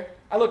were there?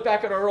 I look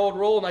back at our old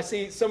roll and I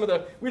see some of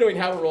we don't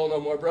even have a roll no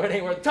more, bro. It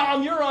ain't worth.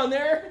 Tom, you're on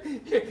there.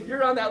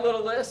 You're on that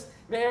little list,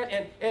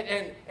 man.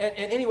 And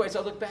anyways,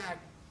 I look back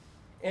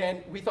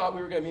and we thought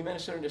we were going to be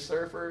ministering to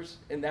surfers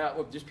and that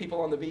with just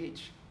people on the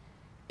beach.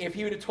 If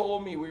you'd have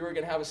told me we were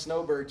going to have a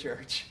snowbird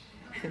church,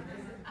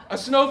 a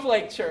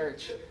snowflake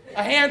church,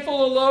 a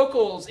handful of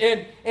locals,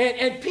 and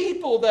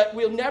people that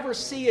we'll never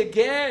see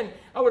again,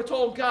 I would have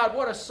told God,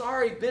 what a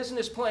sorry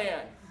business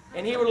plan.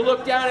 And he would have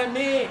looked down at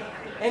me,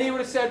 and he would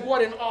have said,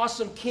 what an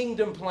awesome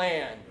kingdom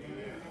plan.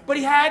 But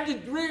he had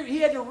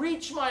to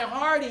reach my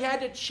heart. He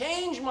had to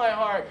change my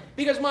heart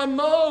because my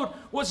mode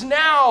was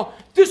now,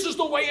 this is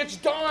the way it's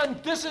done.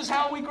 This is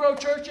how we grow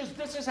churches.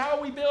 This is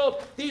how we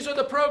build. These are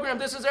the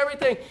programs. This is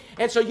everything.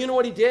 And so you know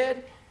what he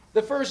did?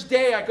 The first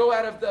day I go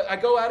out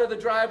of the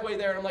driveway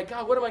there and I'm like,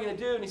 God, what am I going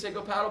to do? And he said,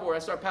 go paddleboard. I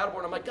start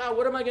paddleboard. I'm like, God,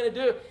 what am I going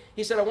to do?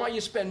 He said, I want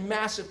you to spend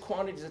massive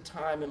quantities of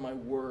time in my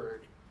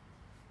word.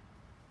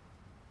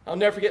 I'll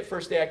never forget the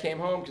first day I came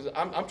home because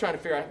I'm trying to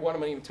figure out what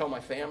I'm going to even tell my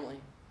family.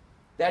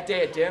 That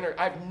day at dinner,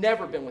 I've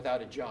never been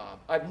without a job.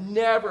 I've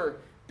never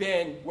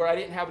been where I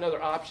didn't have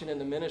another option in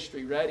the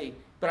ministry ready.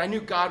 But I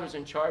knew God was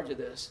in charge of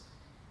this.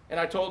 And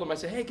I told them, I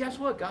said, hey, guess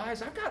what,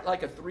 guys? I've got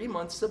like a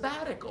 3-month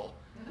sabbatical.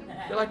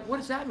 They're like, what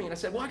does that mean? I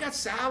said, well, I got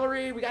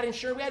salary, we got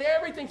insurance, we got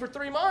everything for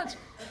 3 months.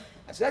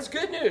 I said, that's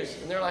good news.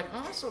 And they're like,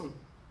 awesome.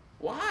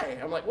 Why?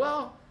 I'm like,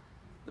 well,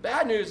 the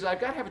bad news is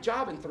I've got to have a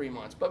job in 3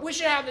 months. But we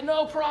should have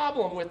no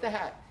problem with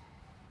that.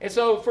 And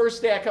so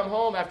first day I come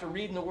home after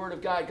reading the Word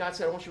of God, God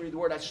said, I want you to read the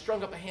Word. I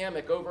strung up a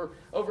hammock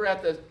over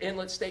at the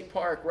Inlet State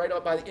Park, right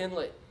up by the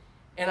inlet.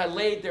 And I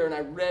laid there and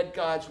I read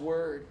God's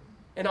Word.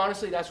 And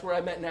honestly, that's where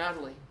I met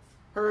Natalie.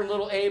 Her and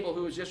little Abel,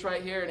 who was just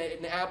right here.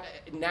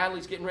 And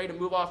Natalie's getting ready to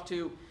move off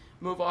to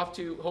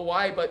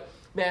Hawaii. But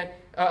man,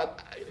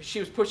 she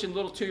was pushing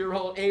little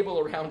 2-year-old Abel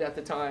around at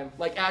the time,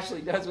 like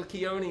Ashley does with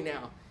Keone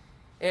now.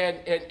 And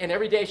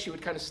every day she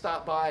would kind of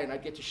stop by and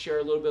I'd get to share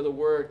a little bit of the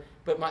Word.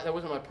 But that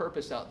wasn't my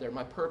purpose out there.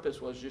 My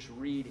purpose was just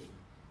reading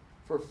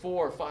for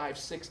 4, 5,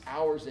 6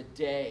 hours a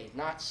day,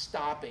 not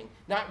stopping.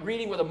 Not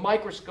reading with a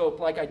microscope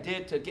like I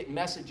did to get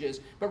messages,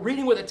 but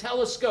reading with a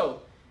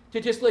telescope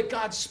to just let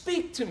God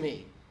speak to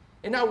me.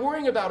 And not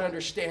worrying about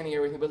understanding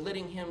everything, but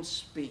letting Him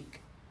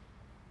speak.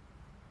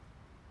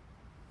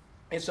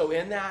 And so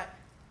in that,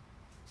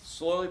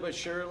 slowly but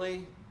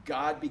surely,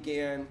 God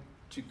began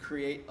to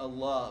create a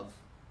love.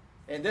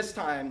 And this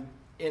time,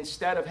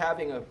 instead of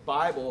having a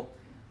Bible,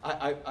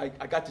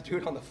 I got to do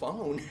it on the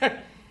phone.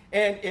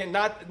 and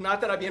not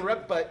that I'm being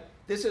rep, but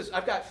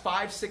I've got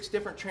 5, 6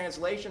 different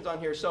translations on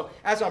here. So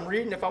as I'm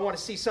reading, if I want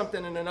to see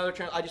something in another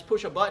translation, I just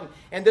push a button.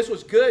 And this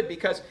was good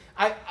because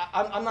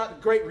I'm not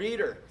a great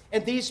reader.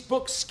 And these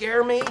books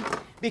scare me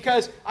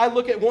because I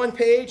look at one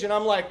page and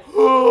I'm like,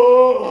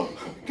 oh,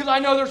 because I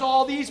know there's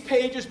all these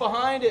pages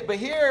behind it. But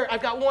here,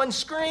 I've got one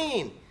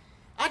screen.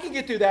 I can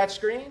get through that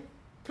screen,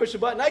 push a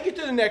button. I get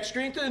to the next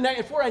screen, to the next.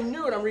 And before I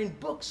knew it, I'm reading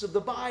books of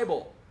the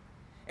Bible.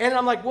 And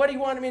I'm like, what do you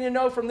want me to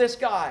know from this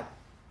God?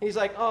 And he's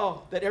like,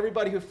 oh, that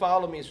everybody who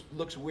followed me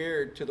looks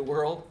weird to the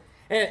world.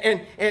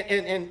 And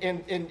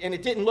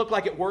it didn't look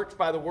like it worked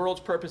by the world's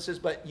purposes,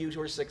 but you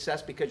were a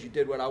success because you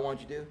did what I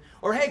wanted you to do.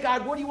 Or, hey,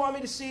 God, what do you want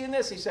me to see in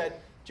this? He said,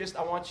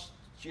 I want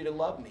you to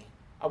love me.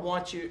 I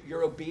want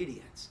your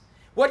obedience.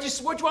 What do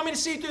you want me to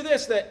see through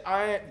this?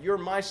 That you're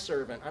my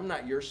servant. I'm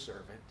not your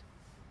servant.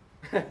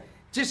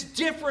 Just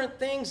different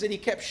things that he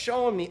kept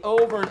showing me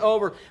over and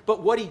over.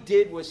 But what he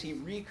did was he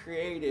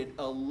recreated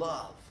a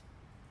love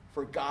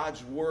for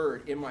God's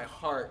word in my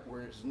heart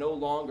where it's no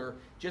longer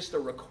just a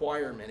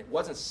requirement. It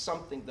wasn't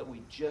something that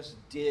we just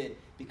did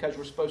because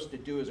we're supposed to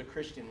do as a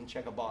Christian and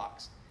check a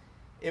box.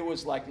 It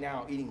was like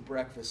now eating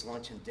breakfast,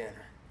 lunch, and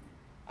dinner.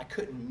 I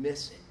couldn't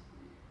miss it.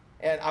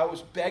 And I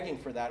was begging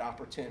for that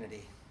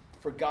opportunity,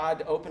 for God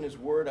to open his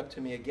word up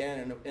to me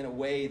again in a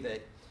way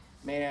that,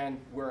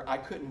 man, where I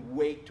couldn't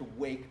wait to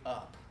wake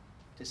up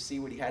to see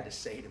what he had to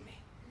say to me.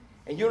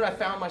 And you know what I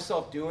found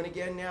myself doing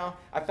again now?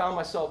 I found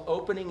myself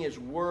opening his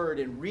word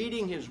and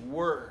reading his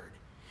word.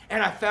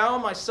 And I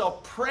found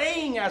myself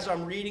praying as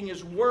I'm reading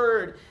his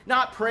word,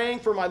 not praying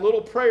for my little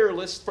prayer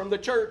list from the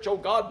church. Oh,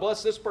 God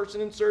bless this person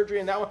in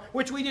surgery and that one,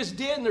 which we just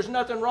did, and there's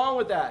nothing wrong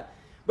with that.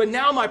 But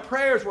now my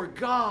prayers were,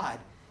 God,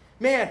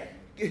 man,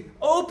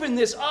 open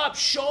this up.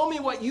 Show me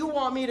what you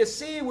want me to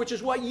see, which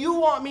is what you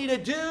want me to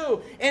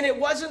do. And it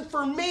wasn't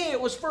for me.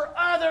 It was for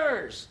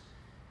others.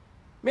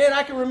 Man,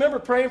 I can remember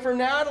praying for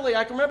Natalie.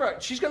 I can remember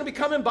she's going to be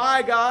coming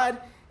by, God.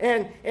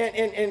 And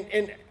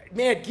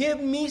man,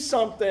 give me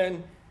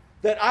something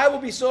that I will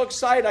be so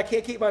excited I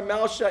can't keep my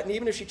mouth shut. And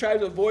even if she tries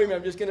to avoid me,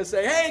 I'm just going to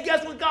say, hey,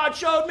 guess what God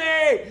showed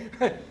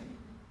me?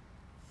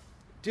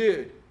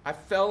 Dude, I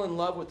fell in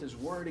love with his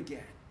word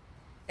again.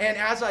 And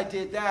as I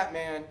did that,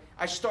 man,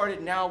 I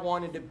started now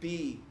wanting to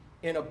be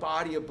in a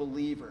body of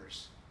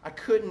believers. I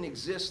couldn't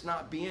exist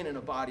not being in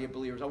a body of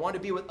believers. I wanted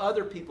to be with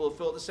other people who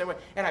felt the same way.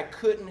 And I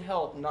couldn't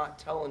help not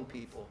telling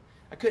people.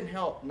 I couldn't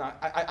help not.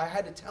 I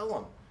had to tell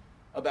them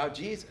about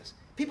Jesus.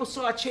 People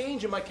saw a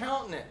change in my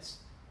countenance.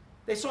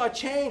 They saw a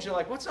change. They're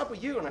like, what's up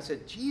with you? And I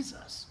said,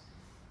 Jesus.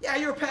 Yeah,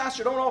 you're a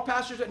pastor. Don't all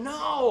pastors?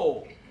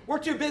 No. We're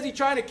too busy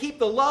trying to keep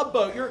the Love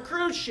Boat, your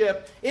cruise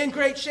ship, in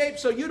great shape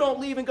so you don't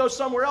leave and go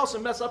somewhere else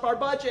and mess up our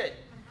budget.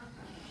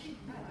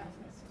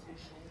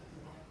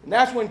 And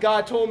that's when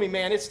God told me,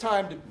 man, it's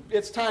time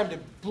to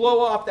blow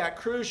off that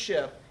cruise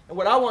ship. And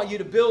what I want you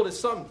to build is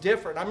something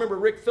different. I remember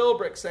Rick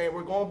Philbrick saying,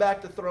 we're going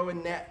back to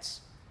throwing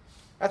nets.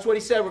 That's what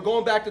he said. We're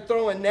going back to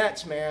throwing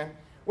nets, man.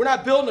 We're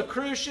not building a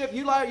cruise ship.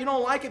 You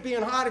don't like it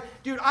being hot.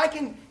 Dude, I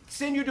can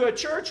send you to a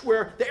church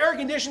where the air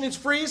conditioning is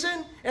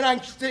freezing,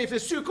 and if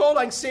it's too cold,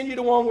 I can send you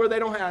to one where they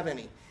don't have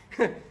any.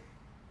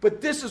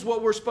 But this is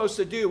what we're supposed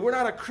to do. We're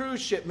not a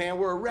cruise ship, man.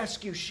 We're a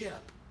rescue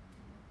ship.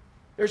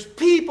 There's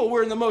people,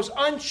 we're in the most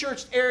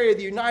unchurched area of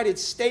the United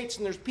States,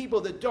 and there's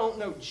people that don't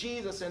know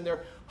Jesus, and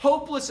they're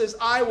hopeless as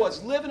I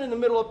was, living in the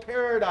middle of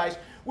paradise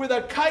with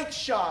a kite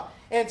shop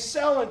and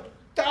selling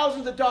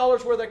thousands of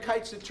dollars worth of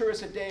kites to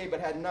tourists a day,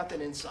 but had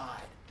nothing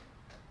inside.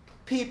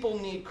 People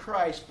need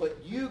Christ, but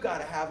you got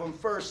to have him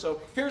first. So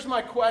here's my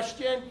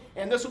question,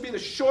 and this will be the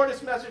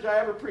shortest message I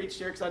ever preached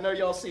here, because I know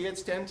y'all see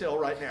it's 10 till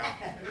right now.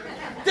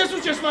 This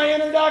was just my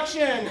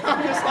introduction.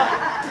 I'm just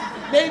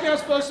like, maybe I'm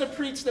supposed to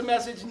preach the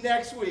message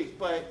next week,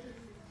 but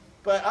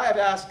I have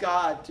asked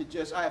God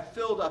I have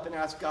filled up and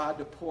asked God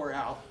to pour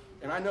out.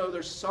 And I know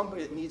there's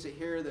somebody that needs to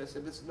hear this.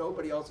 If it's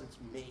nobody else, it's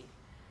me.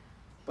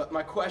 But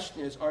my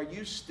question is, are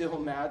you still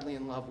madly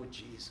in love with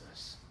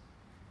Jesus?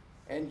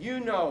 And you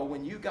know,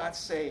 when you got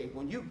saved,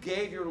 when you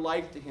gave your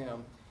life to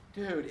him,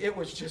 dude, it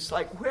was just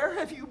like, where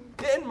have you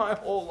been my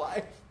whole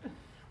life?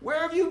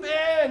 Where have you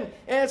been?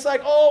 And it's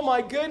like, oh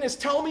my goodness,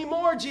 tell me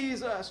more,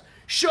 Jesus.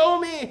 Show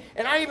me.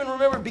 And I even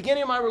remember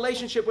beginning my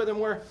relationship with him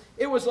where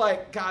it was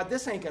like, God,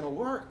 this ain't going to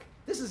work.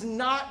 This is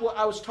not what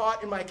I was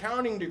taught in my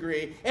accounting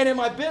degree and in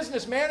my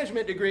business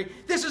management degree.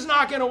 This is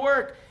not going to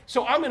work.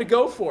 So I'm going to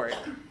go for it.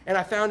 And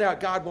I found out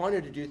God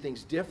wanted to do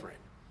things different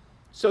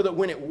so that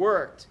when it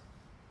worked,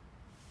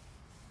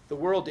 the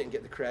world didn't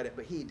get the credit,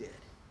 but he did.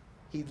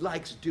 He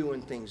likes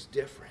doing things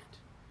different.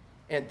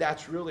 And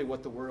that's really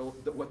what the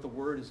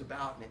word is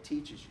about, and it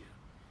teaches you.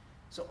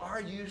 So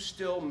are you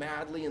still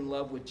madly in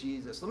love with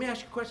Jesus? Let me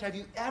ask you a question. Have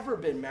you ever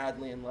been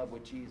madly in love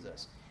with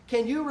Jesus?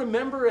 Can you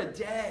remember a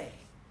day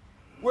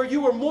where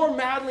you were more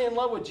madly in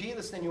love with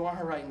Jesus than you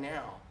are right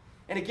now?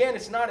 And again,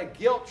 it's not a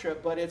guilt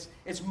trip, but it's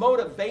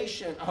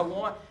motivation. I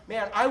want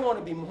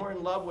to be more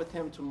in love with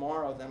him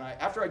tomorrow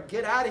after I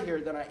get out of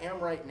here than I am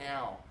right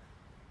now.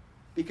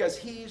 Because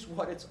he's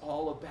what it's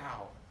all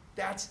about.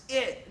 That's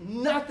it.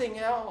 Nothing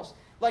else.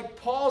 Like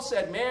Paul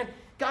said, man,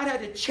 God had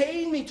to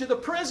chain me to the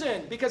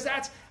prison because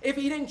if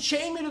he didn't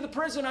chain me to the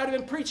prison, I'd have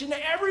been preaching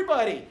to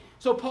everybody.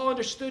 So Paul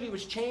understood he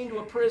was chained to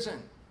a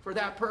prison for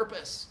that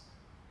purpose.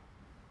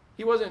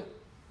 He wasn't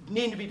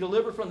needing to be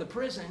delivered from the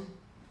prison.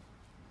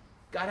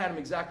 God had him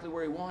exactly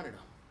where he wanted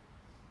him.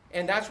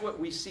 And that's what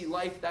we see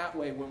life that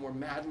way when we're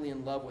madly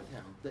in love with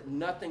him, that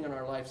nothing in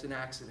our life's an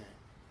accident.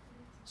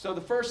 So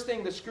the first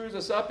thing that screws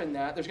us up in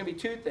that, there's going to be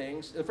two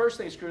things. The first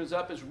thing that screws us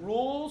up is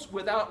rules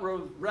without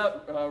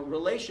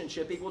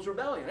relationship equals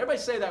rebellion. Everybody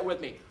say that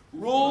with me.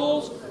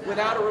 Rules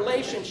without a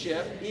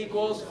relationship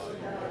equals...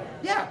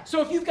 Yeah,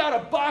 so if you've got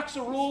a box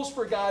of rules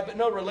for God but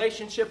no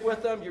relationship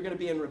with him, you're going to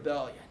be in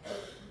rebellion.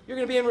 You're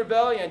going to be in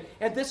rebellion.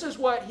 And this is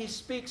what he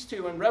speaks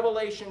to in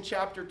Revelation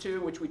chapter 2,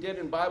 which we did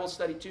in Bible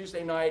study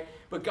Tuesday night,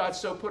 but God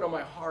so put on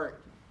my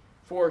heart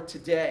for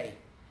today.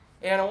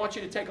 And I want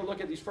you to take a look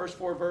at these first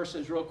 4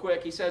 verses real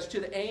quick. He says, to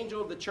the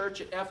angel of the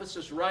church at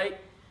Ephesus write.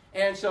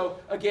 And so,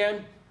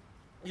 again,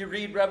 you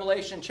read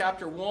Revelation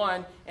chapter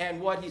 1,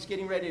 and what he's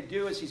getting ready to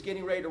do is he's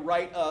getting ready to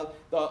write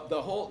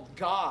the whole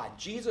God,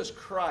 Jesus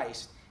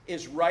Christ,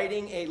 is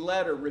writing a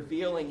letter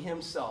revealing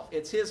himself.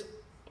 It's his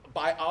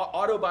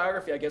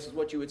autobiography, I guess is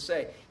what you would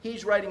say.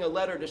 He's writing a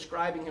letter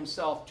describing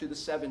himself to the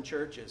 7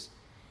 churches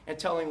and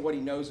telling what he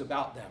knows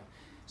about them.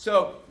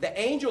 So the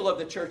angel of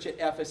the church at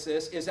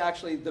Ephesus is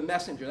actually the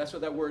messenger. That's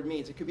what that word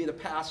means. It could be the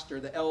pastor,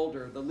 the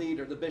elder, the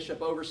leader, the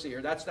bishop,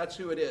 overseer. That's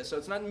who it is. So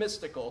it's not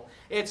mystical.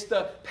 It's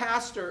the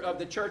pastor of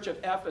the church of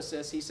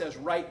Ephesus. He says,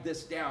 write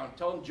this down.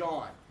 Tell him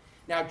John.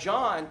 Now,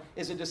 John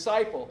is a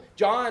disciple.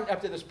 John,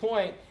 up to this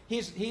point, he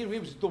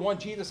was the one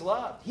Jesus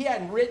loved. He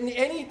hadn't written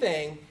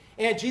anything,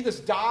 and Jesus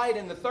died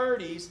in the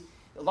 30s.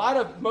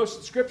 Most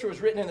of the scripture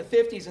was written in the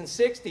 50s and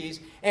 60s,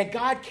 and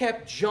God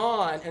kept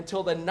John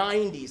until the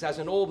 90s as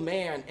an old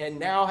man, and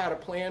now had a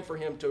plan for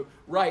him to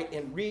write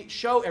and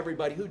show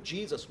everybody who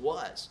Jesus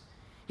was.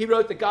 He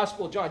wrote the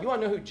Gospel of John. You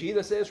want to know who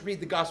Jesus is?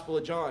 Read the Gospel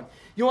of John.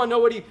 You want to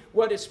know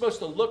what it's supposed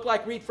to look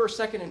like? Read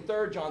 1st, 2nd, and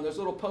 3rd John, those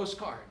little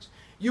postcards.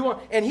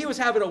 And he was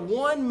having a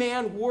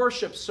one-man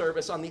worship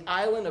service on the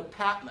island of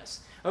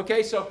Patmos.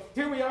 Okay, so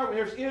here we are.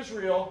 There's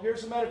Israel.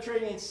 Here's the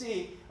Mediterranean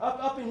Sea.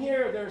 Up in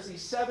here, there's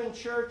these 7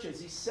 churches,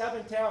 these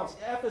 7 towns.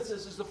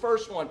 Ephesus is the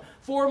first one,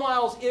 4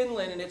 miles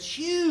inland, and it's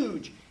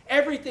huge.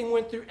 Everything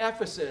went through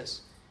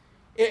Ephesus.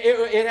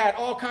 It had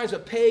all kinds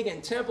of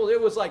pagan temples. It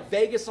was like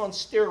Vegas on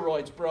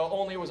steroids, bro,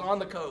 only it was on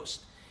the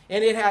coast.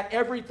 And it had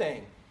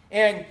everything.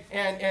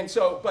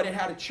 But it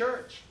had a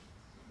church.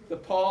 The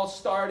Paul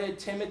started,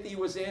 Timothy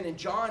was in, and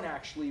John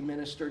actually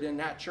ministered in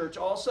that church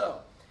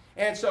also.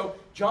 And so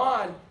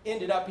John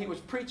ended up, he was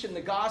preaching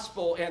the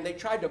gospel, and they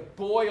tried to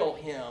boil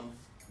him.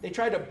 They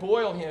tried to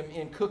boil him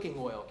in cooking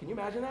oil. Can you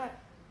imagine that?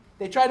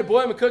 They tried to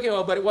boil him in cooking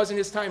oil, but it wasn't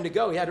his time to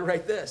go. He had to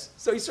write this.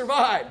 So he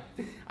survived.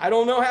 I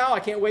don't know how. I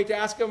can't wait to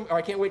ask him, or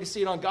I can't wait to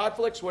see it on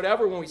Godflix,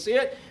 whatever, when we see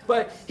it.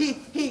 But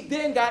he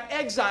then got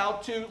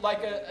exiled to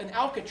like an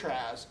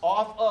Alcatraz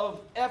off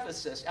of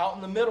Ephesus, out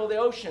in the middle of the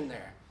ocean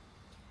there.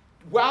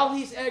 While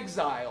he's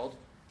exiled,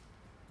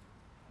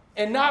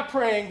 and not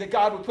praying that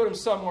God would put him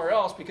somewhere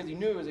else because he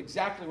knew it was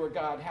exactly where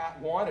God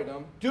wanted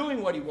him,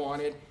 doing what he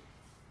wanted,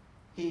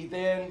 he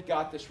then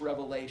got this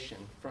revelation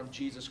from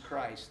Jesus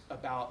Christ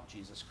about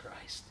Jesus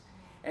Christ.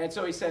 And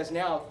so he says,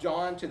 now,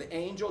 John, to the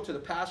angel, to the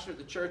pastor at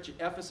the church at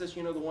Ephesus,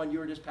 you know, the one you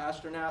were just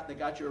pastoring at that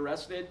got you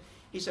arrested,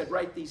 he said,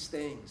 write these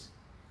things.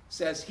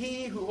 Says,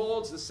 he who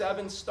holds the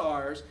 7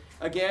 stars,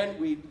 again,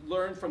 we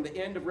learned from the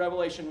end of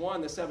Revelation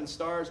 1, the 7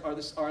 stars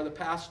are the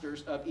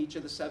pastors of each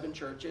of the 7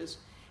 churches.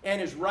 And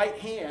his right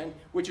hand,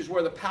 which is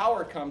where the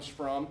power comes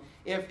from.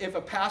 If a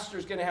pastor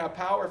is going to have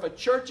power, if a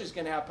church is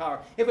going to have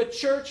power, if a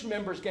church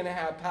member is going to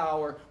have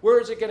power,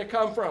 where is it going to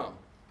come from?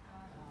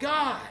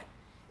 God.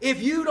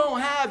 If you don't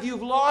have,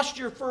 you've lost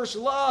your first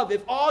love.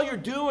 If all you're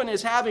doing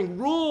is having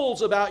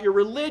rules about your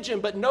religion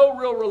but no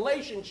real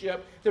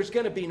relationship, there's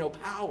going to be no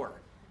power.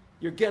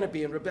 You're going to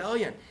be in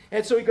rebellion.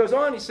 And so he goes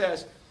on, he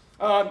says,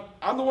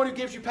 I'm the one who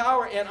gives you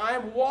power, and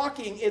I'm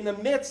walking in the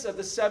midst of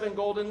the 7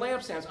 golden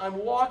lampstands. I'm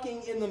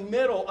walking in the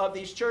middle of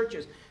these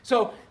churches.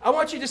 So I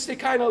want you just to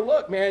kind of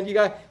look, man.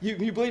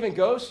 You believe in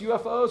ghosts,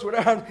 UFOs,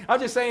 whatever. I'm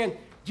just saying,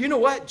 do you know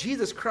what?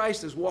 Jesus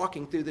Christ is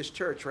walking through this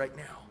church right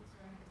now.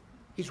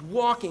 He's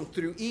walking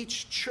through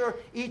each church,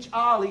 each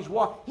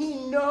aisle. He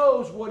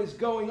knows what is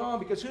going on,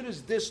 because who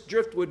does this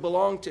driftwood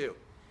belong to?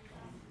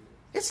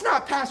 It's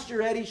not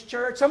Pastor Eddie's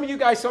church. Some of you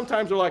guys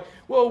sometimes are like,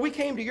 well, we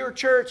came to your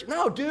church.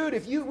 No, dude,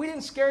 we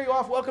didn't scare you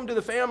off, welcome to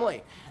the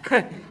family.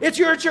 It's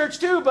your church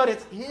too, but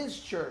it's his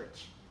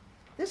church.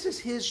 This is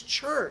his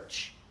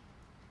church.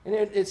 And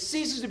it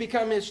ceases to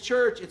become his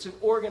church. It's an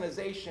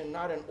organization,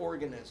 not an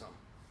organism.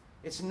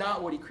 It's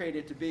not what he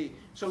created it to be.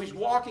 So he's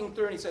walking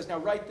through and he says, now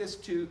write this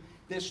to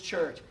this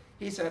church.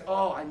 He said,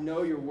 oh, I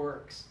know your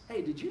works.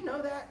 Hey, did you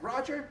know that,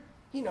 Roger?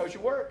 He knows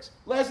your works.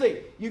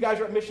 Leslie, you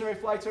guys are at Missionary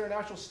Flights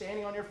International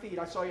standing on your feet.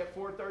 I saw you at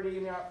 4:30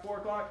 and at 4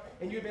 o'clock,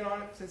 and you've been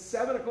on it since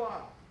 7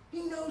 o'clock.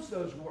 He knows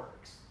those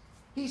works.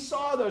 He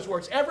saw those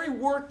works. Every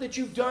work that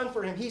you've done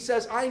for him, he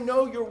says, I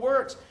know your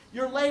works.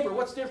 Your labor.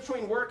 What's the difference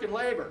between work and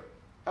labor?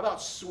 How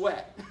about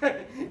sweat?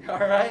 All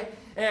right?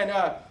 And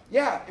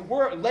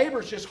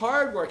labor's just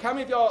hard work. How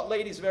many of y'all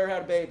ladies have ever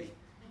had a baby?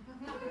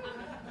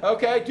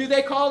 Okay, do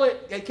they call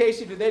it, hey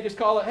Casey, do they just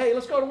call it, hey,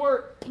 let's go to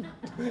work?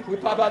 We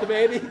pop out the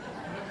baby?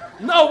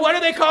 No, what do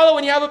they call it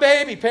when you have a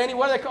baby? Penny,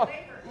 what do they call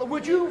it?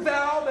 Would you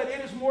vow that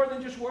it is more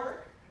than just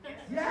work?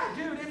 Yeah,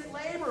 dude, it's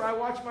labor. I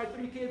watched my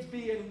 3 kids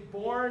being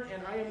born,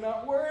 and I am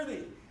not worthy.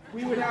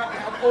 We would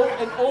have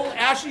an old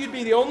Ashley, you'd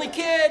be the only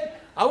kid.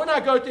 I would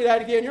not go through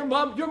that again. Your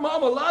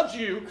mama loves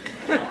you.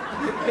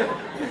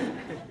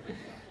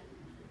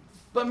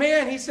 But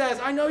man, he says,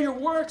 I know your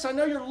works. I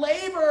know your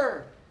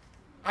labor.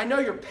 I know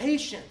your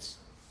patience.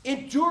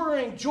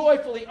 Enduring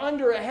joyfully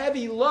under a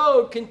heavy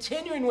load,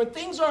 continuing when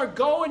things aren't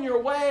going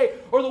your way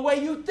or the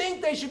way you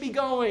think they should be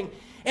going.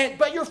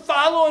 But you're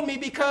following me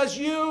because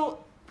you...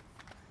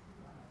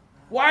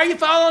 Why are you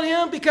following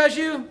him? Because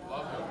you...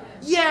 Love him.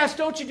 Yes,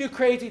 don't you do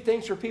crazy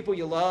things for people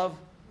you love?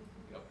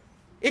 Yep.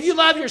 If you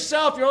love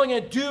yourself, you're only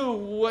going to do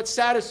what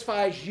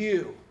satisfies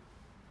you.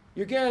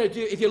 You're going to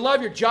do, if you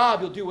love your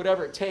job, you'll do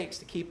whatever it takes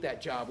to keep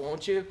that job,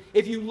 won't you?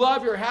 If you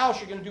love your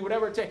house, you're going to do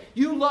whatever it takes.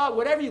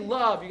 Whatever you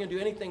love, you're going to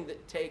do anything that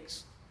it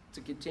takes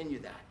to continue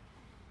that.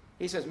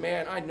 He says,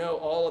 man, I know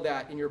all of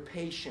that, and you're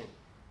patient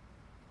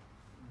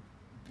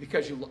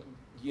because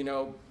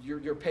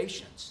your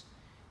patience.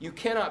 You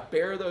cannot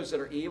bear those that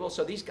are evil.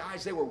 So these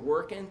guys, they were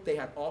working. They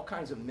had all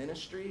kinds of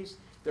ministries.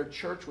 Their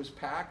church was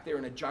packed. They were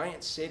in a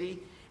giant city.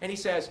 And he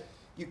says,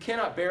 you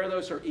cannot bear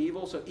those who are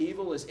evil. So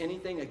evil is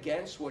anything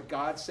against what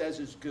God says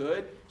is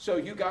good. So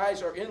you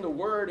guys are in the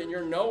Word and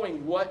you're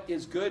knowing what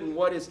is good and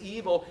what is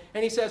evil.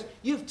 And he says,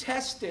 you've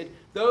tested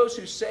those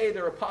who say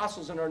they're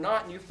apostles and are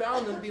not, and you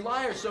found them to be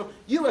liars. So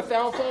you have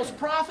found false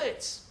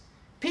prophets.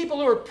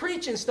 People who are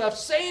preaching stuff,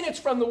 saying it's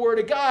from the Word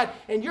of God,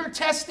 and you're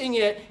testing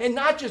it and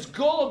not just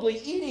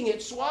gullibly eating it,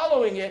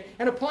 swallowing it,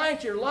 and applying it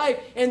to your life,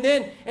 and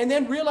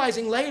then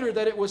realizing later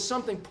that it was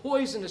something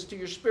poisonous to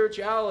your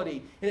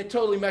spirituality, and it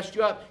totally messed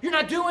you up. You're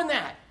not doing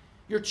that.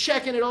 You're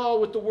checking it all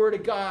with the Word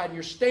of God, and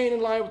you're staying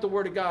in line with the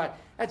Word of God.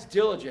 That's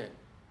diligent.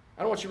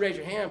 I don't want you to raise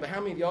your hand, but how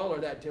many of y'all are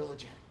that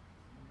diligent?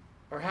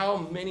 Or how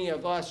many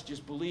of us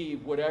just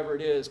believe whatever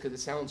it is because it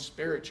sounds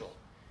spiritual?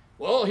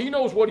 Well, he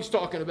knows what he's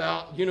talking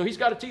about. He's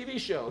got a TV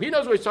show. He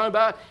knows what he's talking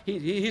about.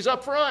 He's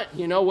up front,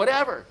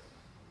 whatever.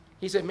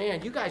 He said,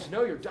 man, you guys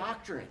know your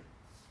doctrine.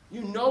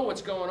 You know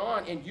what's going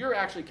on, and you're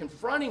actually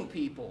confronting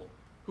people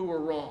who are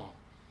wrong.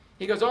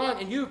 He goes on,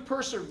 and you've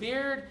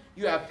persevered,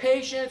 you have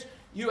patience,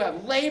 you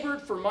have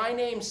labored for my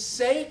name's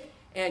sake,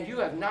 and you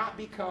have not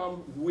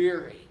become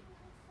weary.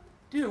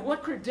 Dude,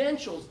 what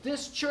credentials?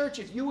 This church,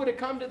 if you would have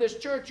come to this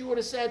church, you would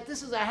have said,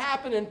 this is a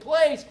happening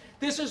place.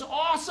 This is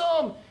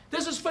awesome.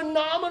 This is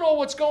phenomenal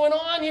what's going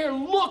on here.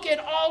 Look at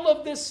all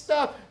of this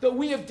stuff that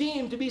we have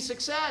deemed to be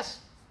success.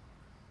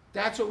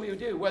 That's what we would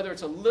do. Whether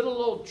it's a little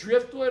old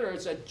driftwood or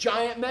it's a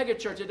giant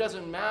megachurch, it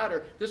doesn't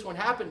matter. This one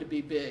happened to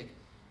be big.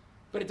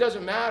 But it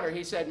doesn't matter.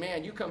 He said,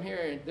 man, you come here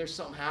and there's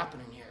something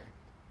happening here.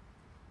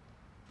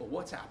 But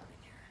what's happening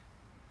here?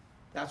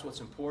 That's what's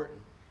important.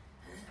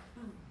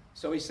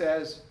 So he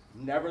says,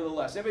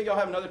 nevertheless. Anybody y'all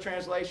have another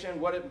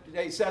translation?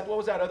 Hey, Seth, what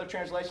was that other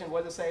translation?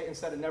 What did it say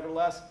instead of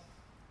nevertheless?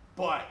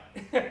 But.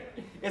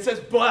 It says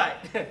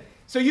but.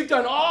 So you've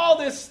done all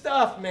this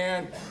stuff,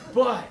 man,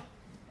 but.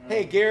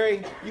 Hey,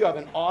 Gary, you have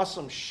an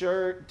awesome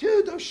shirt.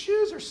 Dude, those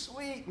shoes are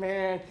sweet,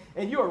 man.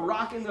 And you are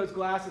rocking those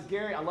glasses.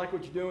 Gary, I like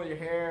what you're doing with your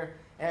hair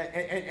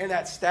and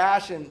that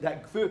stash and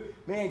that food.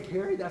 Man,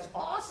 Gary, that's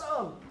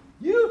awesome.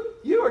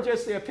 You are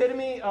just the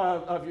epitome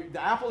of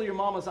the apple of your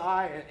mama's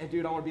eye. And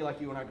dude, I want to be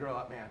like you when I grow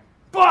up, man.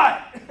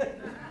 But.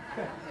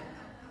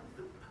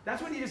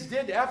 That's what he just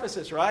did to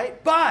Ephesus,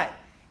 right? But.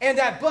 And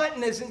that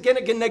button isn't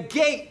going to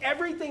negate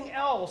everything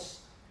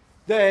else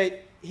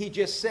that he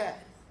just said.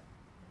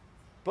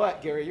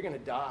 But, Gary, you're going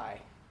to die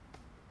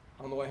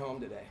on the way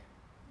home today.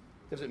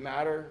 Does it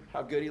matter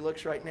how good he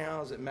looks right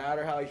now? Does it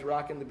matter how he's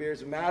rocking the beard?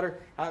 Does it matter?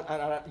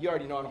 You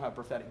already know I don't have a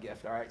prophetic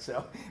gift, all right?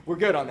 So we're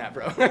good on that,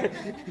 bro.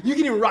 You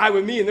can even ride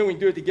with me, and then we can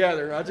do it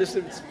together.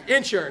 It's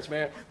insurance,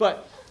 man.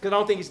 But, because I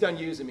don't think he's done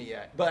using me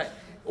yet.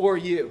 Or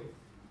you.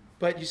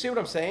 But you see what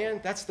I'm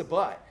saying? That's the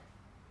but.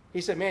 He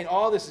said, man,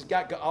 all this has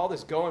got all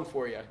this going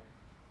for you.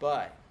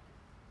 But,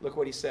 look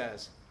what he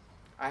says.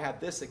 I have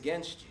this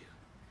against you,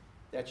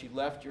 that you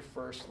left your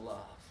first love.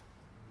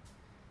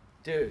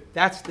 Dude,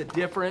 that's the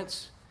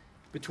difference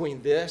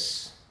between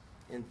this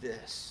and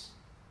this.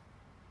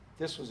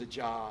 This was a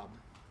job.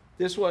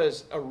 This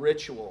was a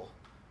ritual.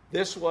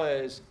 This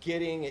was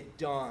getting it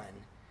done.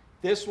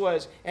 This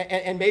was,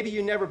 and maybe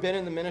you've never been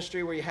in the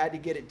ministry where you had to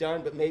get it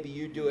done, but maybe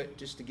you do it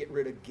just to get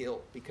rid of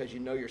guilt because you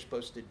know you're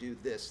supposed to do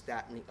this,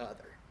 that, and the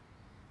other.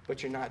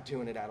 But you're not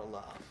doing it out of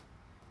love.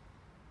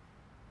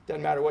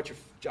 Doesn't matter what your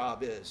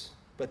job is,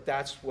 but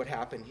that's what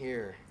happened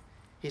here.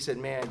 He said,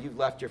 man, you've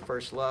left your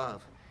first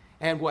love.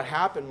 And what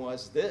happened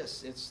was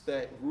this. It's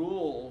that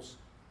rules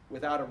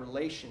without a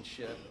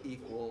relationship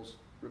equals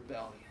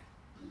rebellion.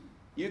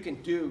 You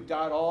can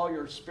dot all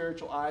your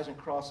spiritual I's and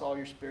cross all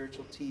your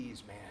spiritual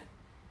T's, man.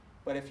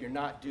 But if you're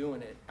not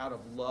doing it out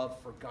of love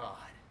for God,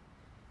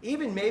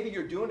 even maybe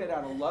you're doing it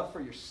out of love for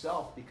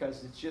yourself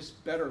because it's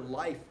just better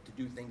life to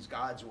do things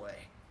God's way.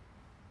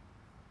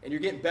 And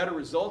you're getting better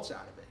results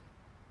out of it.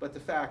 But the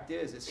fact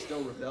is, it's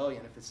still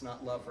rebellion if it's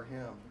not love for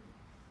Him.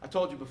 I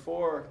told you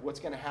before, what's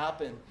going to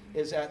happen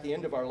is at the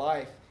end of our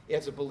life,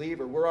 as a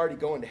believer, we're already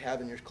going to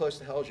heaven. You're as close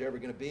to hell as you're ever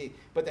going to be.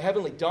 But the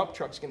heavenly dump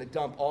truck's going to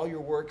dump all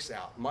your works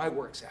out, my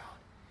works out.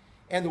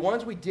 And the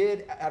ones we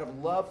did out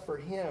of love for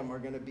Him are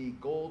going to be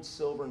gold,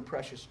 silver, and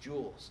precious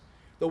jewels.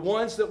 The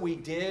ones that we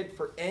did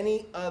for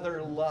any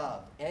other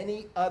love,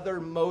 any other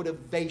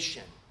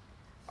motivation,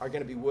 are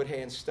going to be wood,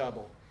 hay, and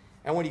stubble.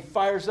 And when He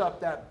fires up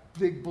that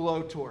big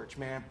blowtorch,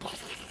 man,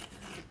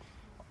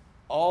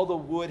 all the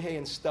wood, hay,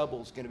 and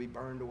stubble is going to be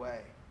burned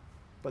away.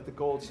 But the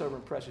gold, silver,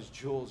 and precious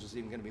jewels is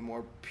even going to be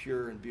more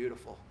pure and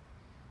beautiful.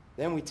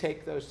 Then we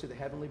take those to the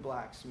heavenly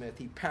blacksmith.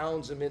 He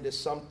pounds them into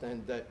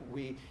something that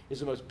is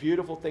the most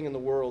beautiful thing in the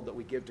world that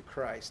we give to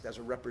Christ as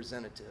a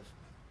representative,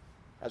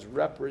 as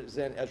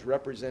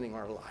representing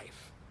our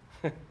life.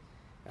 I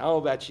don't know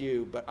about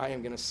you, but I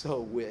am going to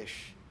so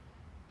wish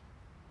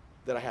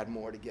that I had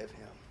more to give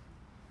Him.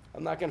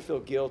 I'm not going to feel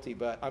guilty,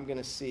 but I'm going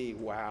to see,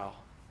 wow,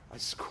 I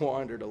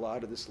squandered a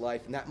lot of this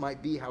life, and that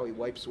might be how He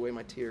wipes away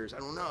my tears. I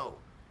don't know.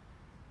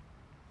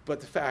 But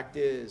the fact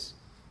is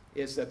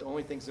that the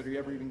only things that are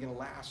ever even going to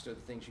last are the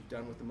things you've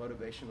done with the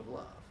motivation of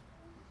love.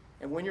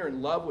 And when you're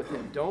in love with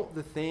Him, don't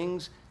the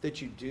things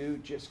that you do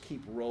just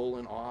keep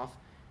rolling off?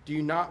 Do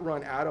you not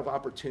run out of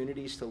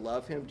opportunities to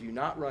love Him? Do you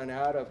not run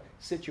out of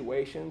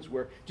situations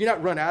do you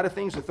not run out of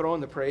things to throw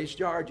in the praise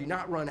jar? Do you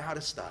not run out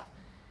of stuff?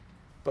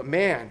 But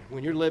man,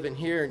 when you're living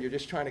here and you're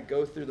just trying to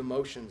go through the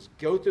motions,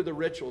 go through the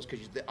rituals,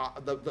 because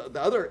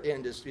the other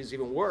end is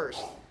even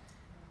worse.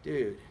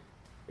 Dude,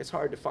 it's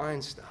hard to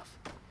find stuff.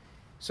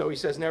 So he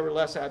says,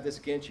 nevertheless, I have this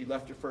against you,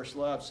 left your first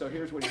love. So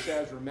here's what he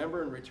says,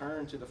 remember and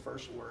return to the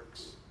first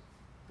works.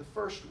 The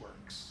first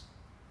works.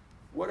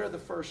 What are the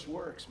first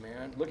works,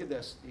 man? Look at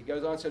this. He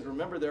goes on and says,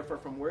 remember therefore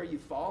from where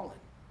you've fallen.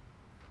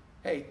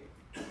 Hey,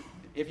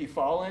 if you've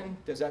fallen,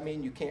 does that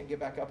mean you can't get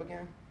back up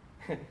again?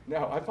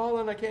 No, I've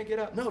fallen, I can't get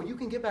up. No, you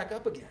can get back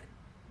up again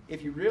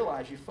if you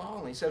realize you've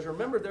fallen. He says,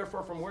 remember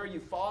therefore from where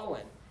you've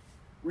fallen.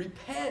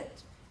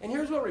 Repent. And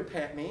here's what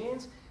repent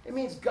means. It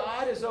means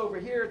God is over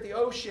here at the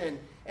ocean,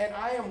 and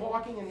I am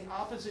walking in the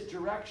opposite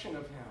direction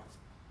of him.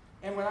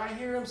 And when I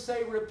hear him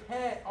say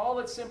repent, all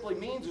it simply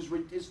means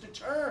is to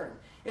turn.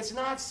 It's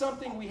not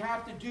something we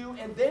have to do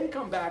and then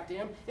come back to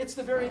him. It's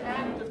the very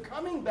act of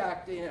coming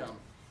back to him.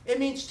 It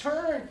means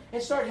turn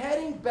and start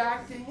heading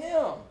back to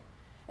him.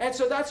 And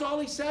so that's all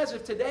he says.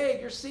 If today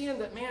you're seeing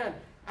that, man,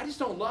 I just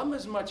don't love him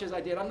as much as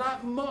I did. I'm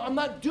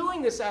not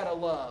doing this out of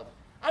love.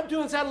 I'm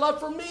doing this out of love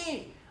for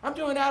me. I'm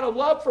doing it out of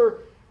love for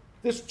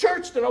this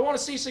church that I want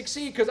to see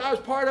succeed because I was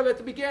part of it at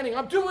the beginning.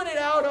 I'm doing it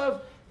out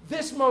of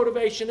this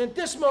motivation and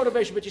this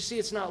motivation. But you see,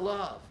 it's not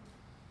love.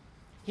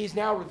 He's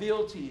now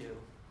revealed to you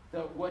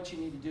that what you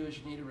need to do is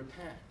you need to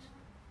repent.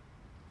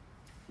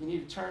 You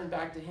need to turn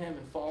back to him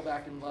and fall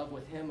back in love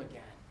with him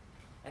again.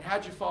 And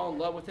how'd you fall in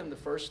love with him the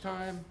first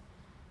time?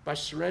 By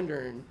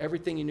surrendering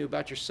everything you knew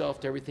about yourself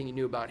to everything you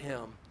knew about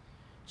him.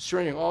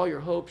 Surrendering all your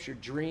hopes, your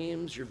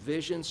dreams, your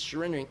visions,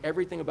 surrendering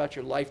everything about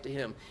your life to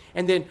him.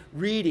 And then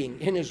reading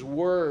in his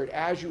word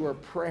as you are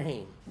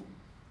praying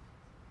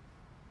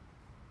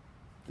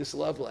this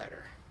love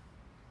letter.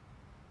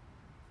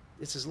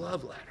 It's his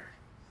love letter.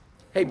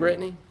 Hey,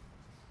 Brittany.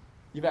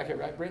 You back here,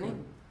 right, Brittany?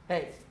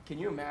 Hey, can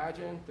you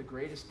imagine the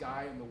greatest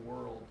guy in the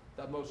world,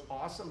 the most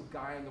awesome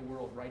guy in the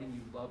world writing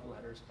you love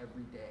letters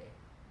every day?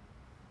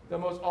 The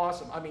most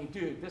awesome. I mean,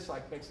 dude, this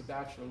like makes the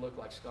Bachelor look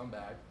like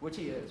scumbag, which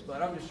he is,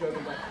 but I'm just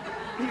joking.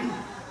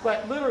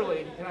 But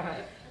literally,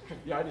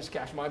 I just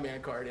cashed my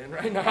man card in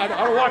right now. I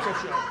don't watch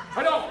that show.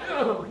 I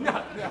don't.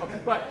 No.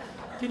 But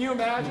can you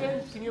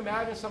imagine? Can you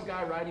imagine some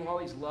guy writing all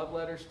these love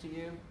letters to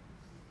you?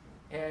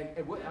 And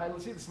I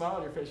see the smile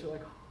on your face. You're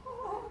like,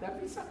 oh, that'd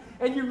be so.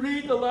 And you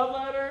read the love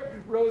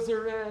letter. Roses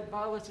are red,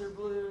 violets are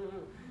blue.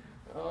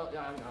 Oh,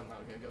 I'm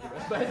not going to go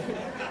through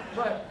that.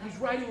 But he's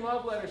writing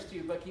love letters to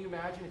you. But can you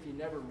imagine if you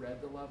never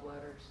read the love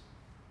letters?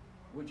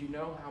 Would you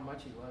know how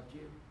much he loved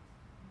you?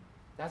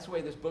 That's the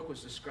way this book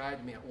was described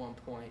to me at one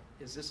point,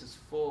 is this is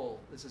full.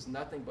 This is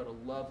nothing but a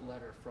love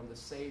letter from the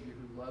Savior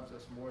who loves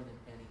us more than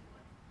anyone.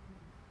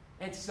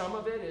 And some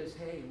of it is,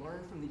 hey,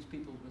 learn from these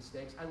people's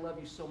mistakes. I love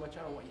you so much,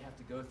 I don't want you to have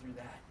to go through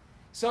that.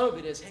 Some of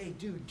it is, hey,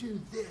 dude,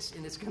 do this,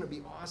 and it's going to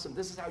be awesome.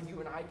 This is how you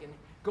and I can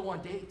go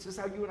on dates. This is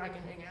how you and I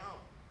can hang out.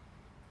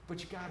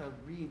 But you got to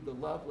read the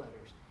love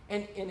letters.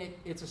 And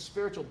it's a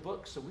spiritual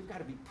book, so we've got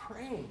to be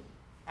praying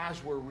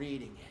as we're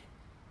reading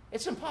it.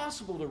 It's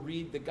impossible to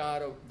read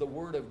the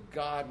Word of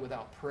God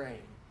without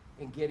praying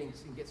and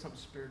get something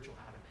spiritual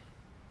out of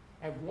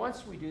it. And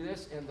once we do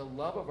this and the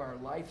love of our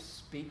life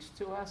speaks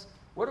to us,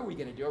 what are we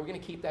going to do? Are we going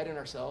to keep that in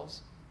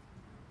ourselves?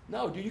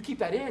 No, dude, you keep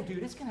that in,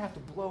 dude, it's going to have to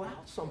blow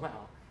out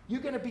somehow.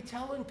 You're going to be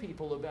telling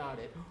people about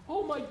it.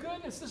 Oh my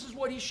goodness, this is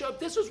what he showed.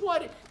 This is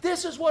what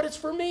it's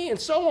for me, and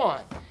so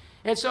on.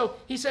 And so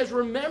he says,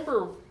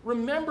 remember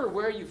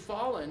where you've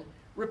fallen.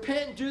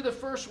 Repent and do the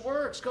first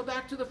works. Go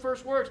back to the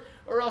first works,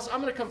 or else I'm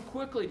going to come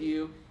quickly to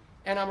you,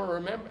 and I'm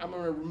going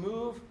to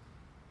remove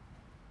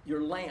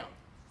your lamp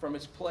from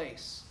its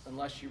place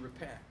unless you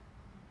repent.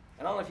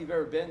 And I don't know if you've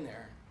ever been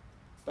there,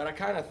 but I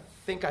kind of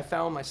think I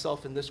found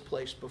myself in this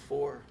place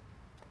before,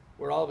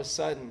 where all of a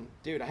sudden,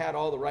 dude, I had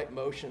all the right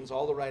motions,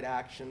 all the right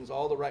actions,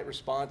 all the right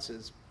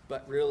responses,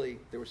 but really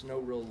there was no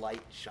real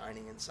light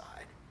shining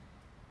inside.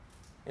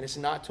 And it's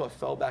not till I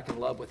fell back in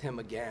love with him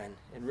again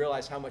and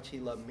realized how much he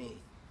loved me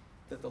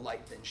that the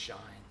light then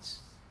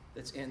shines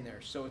that's in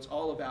there. So it's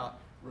all about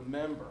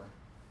remember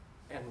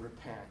and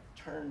repent.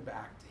 Turn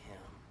back to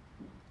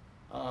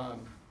him.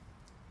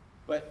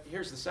 But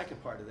here's the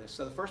second part of this.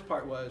 So the first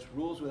part was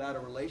rules without a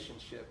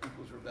relationship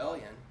equals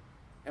rebellion.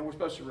 And we're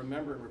supposed to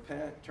remember and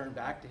repent, turn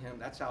back to him.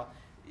 That's how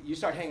you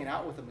start hanging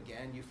out with him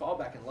again. You fall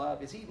back in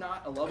love. Is he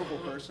not a lovable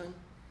person?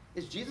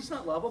 Is Jesus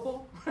not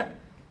lovable?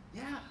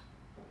 Yeah.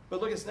 But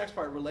look at this next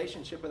part.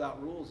 Relationship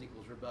without rules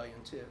equals rebellion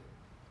too.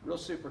 Real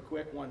super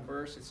quick, one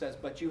verse. It says,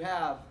 but you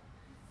have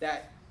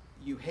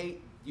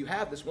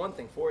this one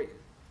thing for you.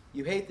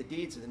 You hate the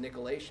deeds of the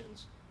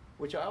Nicolaitans,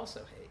 which I also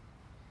hate.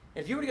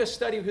 And if you were to go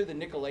study who the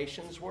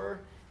Nicolaitans were,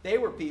 they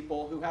were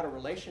people who had a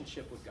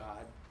relationship with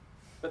God,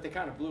 but they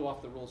kind of blew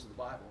off the rules of the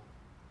Bible.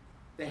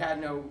 They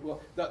had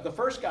the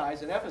first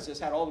guys in Ephesus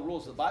had all the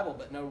rules of the Bible,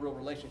 but no real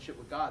relationship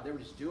with God. They were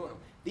just doing them.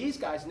 These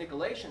guys,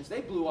 Nicolaitans, they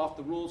blew off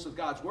the rules of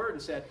God's word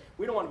and said,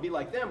 we don't want to be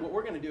like them. What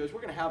we're going to do is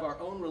we're going to have our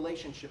own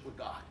relationship with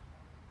God.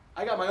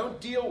 I got my own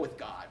deal with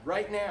God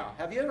right now.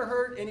 Have you ever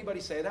heard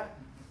anybody say that?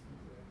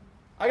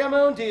 I got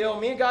my own deal.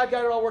 Me and God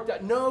got it all worked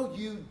out. No,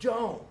 you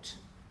don't.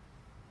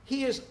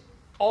 He is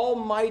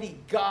Almighty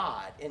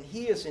God, and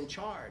he is in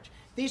charge.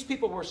 These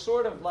people were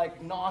sort of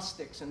like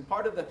Gnostics, and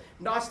part of the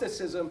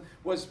Gnosticism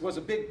was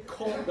a big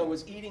cult that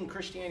was eating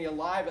Christianity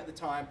alive at the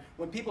time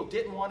when people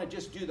didn't want to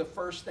just do the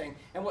first thing.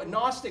 And what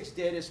Gnostics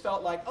did is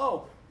felt like,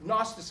 oh,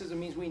 Gnosticism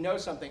means we know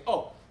something.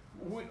 Oh,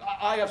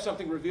 I have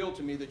something revealed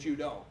to me that you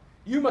don't.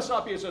 You must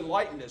not be as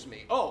enlightened as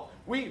me. Oh,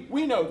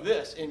 we know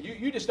this, and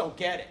you just don't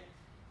get it.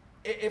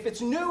 If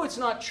it's new, it's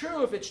not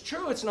true. If it's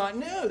true, it's not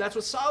new. That's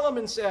what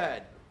Solomon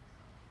said.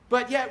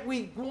 But yet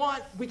we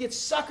get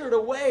suckered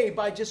away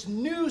by just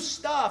new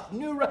stuff,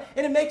 and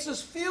it makes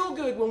us feel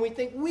good when we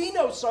think we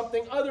know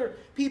something other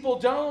people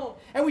don't.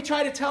 And we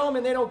try to tell them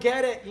and they don't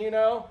get it,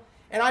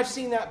 And I've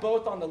seen that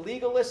both on the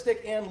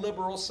legalistic and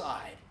liberal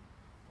side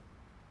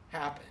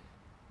happen.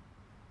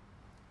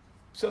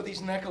 So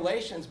these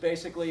Nicolaitans,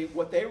 basically,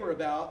 what they were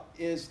about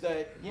is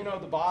that,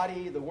 the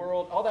body, the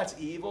world, all that's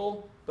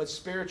evil, but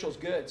spiritual's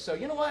good. So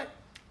you know what?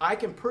 I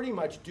can pretty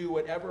much do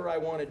whatever I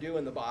want to do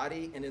in the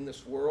body and in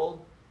this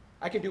world.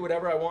 I can do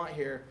whatever I want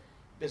here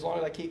as long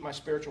as I keep my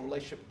spiritual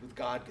relationship with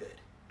God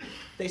good.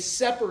 They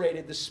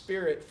separated the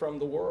spirit from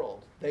the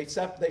world. They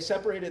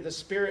separated the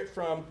spirit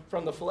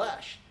from the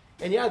flesh.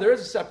 And yeah, there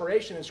is a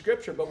separation in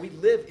Scripture, but we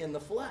live in the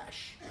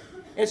flesh.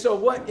 And so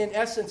what, in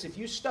essence, if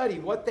you study,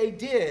 what they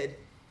did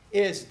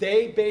is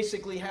they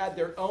basically had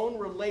their own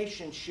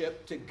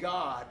relationship to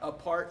God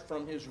apart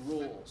from His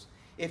rules.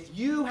 If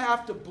you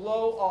have to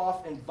blow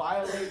off and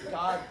violate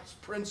God's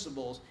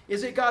principles,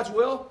 is it God's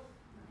will?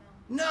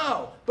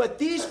 No. But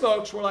these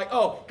folks were like,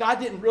 oh, God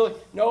didn't really.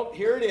 No,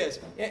 here it is.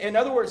 In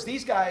other words,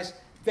 these guys,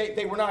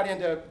 they were not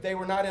into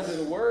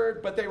the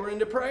Word, but they were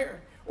into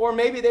prayer. Or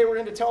maybe they were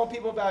into telling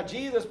people about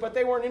Jesus, but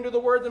they weren't into the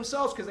Word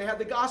themselves because they had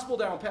the gospel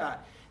down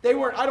pat. They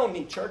weren't, I don't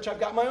need church. I've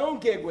got my own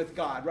gig with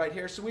God right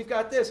here, so we've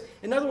got this.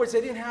 In other words,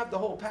 they didn't have the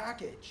whole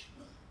package.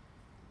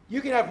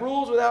 You can have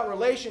rules without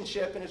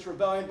relationship, and it's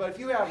rebellion. But if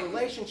you have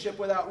relationship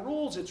without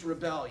rules, it's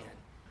rebellion.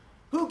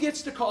 Who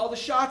gets to call the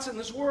shots in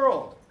this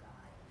world?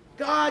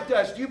 God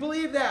does. Do you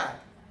believe that?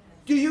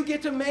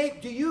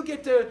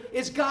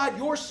 Is God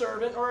your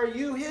servant or are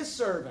you His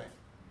servant?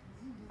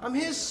 I'm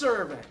His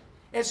servant.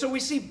 And so we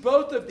see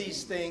both of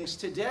these things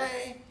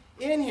today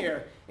in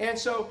here. And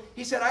so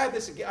he said, I have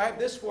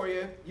this for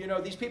you.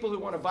 These people who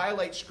want to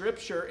violate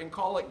Scripture and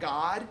call it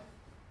God,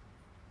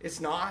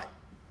 it's not.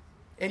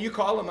 And you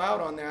call them out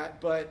on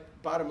that, but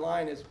bottom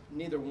line is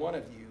neither one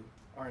of you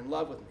are in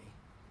love with me.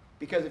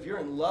 Because if you're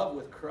in love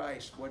with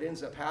Christ, what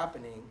ends up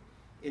happening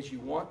is you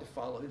want to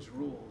follow His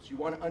rules. You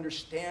want to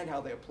understand how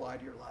they apply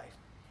to your life.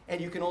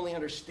 And you can only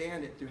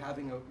understand it through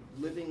having a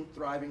living,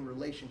 thriving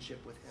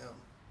relationship with Him.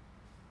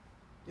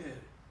 Dude.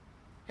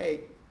 Hey,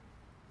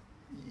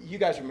 you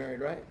guys are married,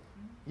 right?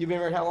 You've been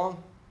married how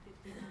long?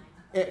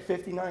 59.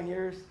 59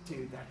 years?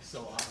 Dude, that's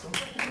so awesome.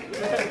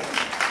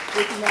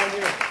 59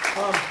 years.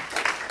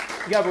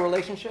 You have a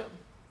relationship?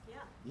 Yeah.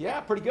 Yeah,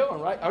 pretty good one,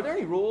 right? Are there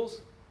any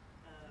rules?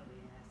 Yes.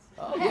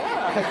 Oh,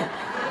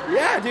 yeah.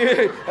 Yeah,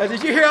 dude.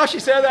 Did you hear how she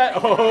said that?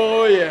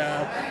 Oh,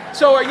 yeah.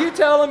 So are you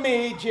telling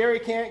me Jerry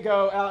can't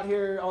go out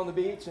here on the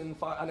beach and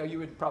I know you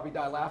would probably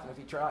die laughing if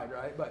he tried,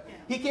 right? But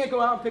he can't go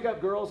out and pick up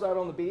girls out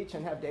on the beach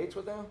and have dates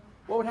with them?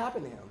 What would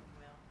happen to him? Well,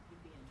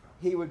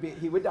 he'd be in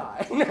trouble. He would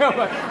die. No,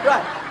 but,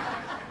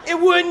 right. It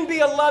wouldn't be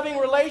a loving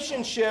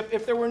relationship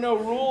if there were no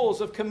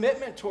rules of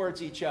commitment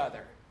towards each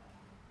other.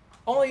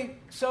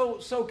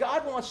 So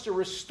God wants to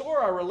restore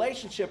our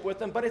relationship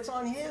with Him, but it's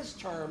on His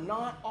term,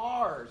 not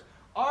ours.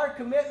 Our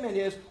commitment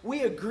is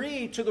we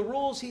agree to the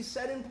rules He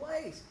set in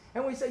place.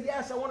 And we say,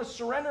 yes, I want to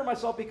surrender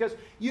myself because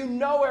you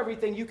know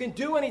everything. You can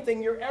do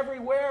anything. You're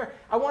everywhere.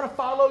 I want to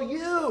follow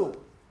you.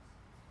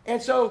 And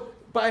so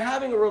by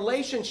having a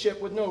relationship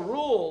with no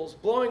rules,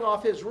 blowing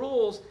off His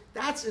rules,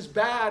 that's as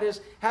bad as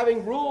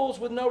having rules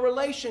with no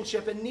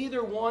relationship. And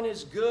neither one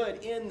is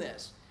good in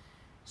this.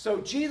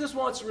 So Jesus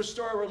wants to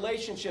restore a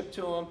relationship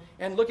to him,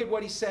 and look at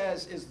what he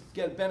says is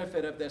get a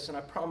benefit of this, and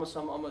I promise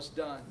I'm almost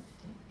done.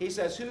 He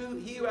says,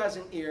 he who has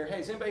an ear. Hey,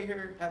 does anybody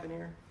here have an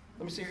ear?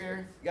 Let me see your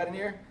ear. You got an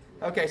ear?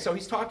 Okay, so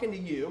he's talking to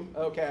you.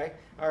 Okay,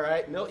 all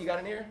right. Milt, you got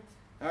an ear?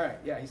 All right,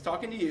 yeah, he's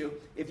talking to you.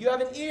 If you have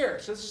an ear,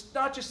 so this is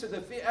not just to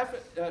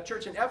the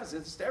church in Ephesus,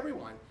 it's to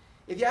everyone.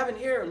 If you have an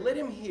ear, let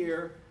him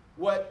hear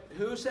what,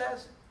 who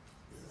says?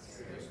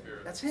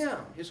 That's Him.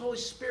 His Holy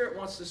Spirit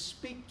wants to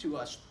speak to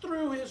us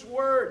through His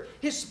Word.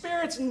 His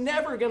Spirit's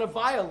never going to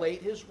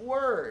violate His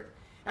Word.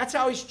 That's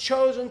how He's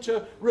chosen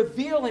to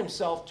reveal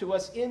Himself to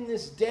us in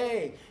this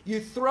day.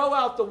 You throw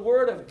out the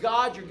Word of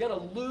God, you're going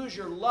to lose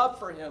your love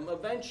for Him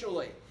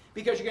eventually.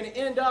 Because you're going to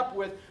end up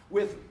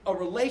with a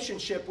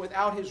relationship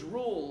without His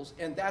rules,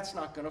 and that's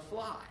not going to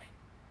fly.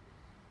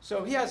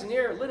 So he has an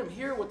ear. Let him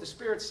hear what the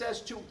Spirit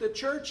says to the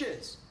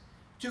churches.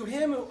 To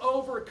him who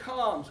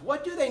overcomes.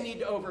 What do they need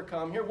to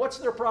overcome here? What's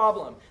their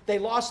problem? They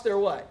lost their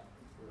what?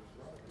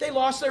 They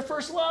lost their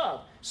first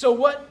love. So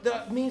what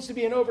that means to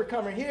be an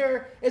overcomer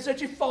here is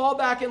that you fall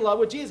back in love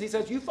with Jesus. He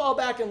says, you fall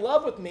back in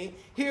love with me.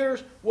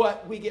 Here's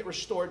what we get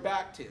restored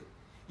back to.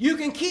 You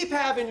can keep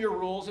having your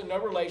rules and no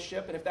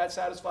relationship, and if that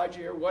satisfies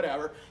you or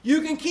whatever,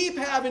 you can keep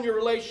having your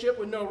relationship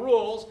with no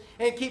rules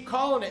and keep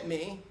calling it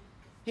me.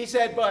 He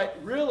said, but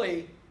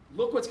really,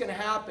 look what's going to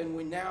happen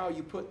when now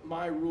you put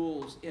my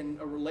rules in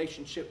a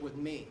relationship with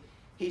me.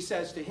 He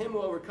says, to him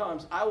who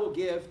overcomes, I will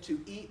give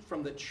to eat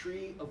from the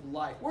tree of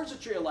life. Where's the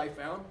tree of life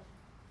found?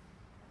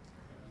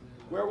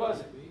 Where was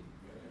it?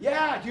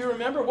 Yeah, do you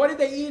remember? What did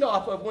they eat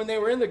off of when they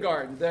were in the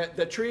garden?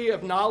 The tree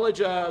of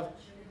knowledge of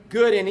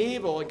good and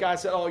evil. And God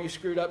said, oh, you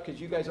screwed up because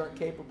you guys aren't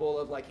capable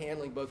of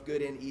handling both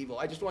good and evil.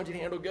 I just want you to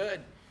handle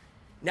good.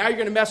 Now you're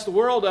going to mess the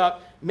world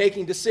up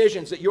making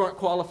decisions that you aren't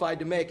qualified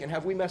to make. And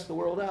have we messed the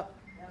world up?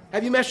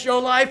 Have you messed your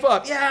own life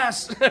up?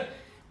 Yes.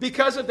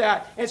 Because of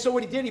that. And so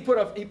what he did, he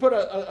put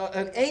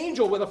an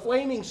angel with a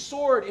flaming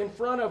sword in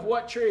front of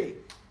what tree?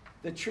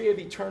 The tree of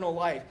eternal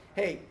life.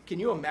 Hey, can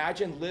you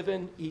imagine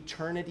living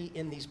eternity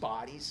in these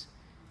bodies?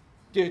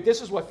 Dude,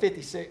 this is what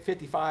 56,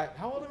 55,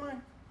 how old am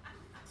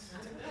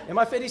I? Am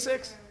I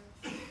 56?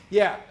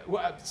 Yeah,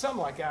 well,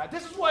 something like that.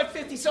 This is what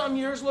 50-some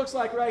years looks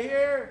like right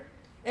here.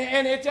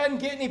 And it doesn't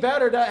get any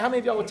better. How many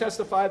of y'all would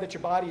testify that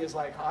your body is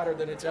like hotter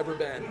than it's ever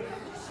been?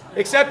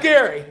 Except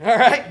Gary, all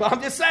right? But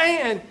I'm just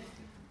saying,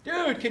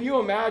 dude, can you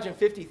imagine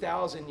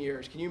 50,000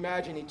 years? Can you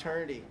imagine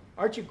eternity?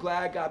 Aren't you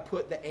glad God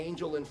put the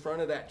angel in front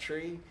of that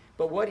tree?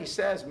 But what he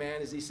says,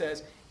 man, is he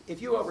says,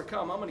 if you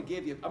overcome, I'm going to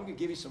give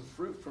you some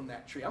fruit from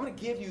that tree. I'm going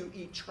to give you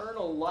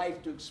eternal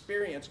life to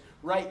experience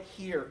right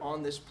here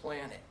on this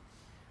planet,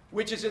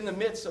 which is in the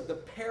midst of the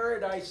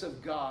paradise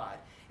of God.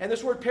 And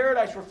this word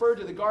paradise referred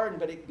to the garden,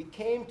 but it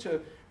became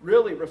to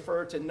really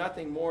refer to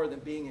nothing more than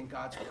being in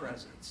God's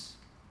presence.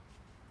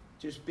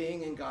 Just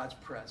being in God's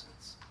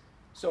presence.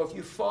 So if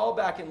you fall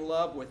back in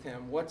love with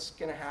him, what's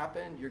going to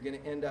happen? You're going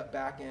to end up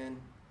back in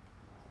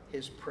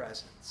his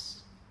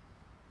presence.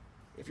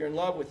 If you're in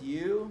love with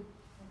you,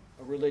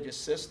 a religious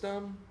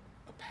system,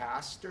 a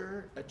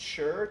pastor, a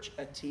church,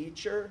 a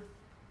teacher,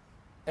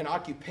 an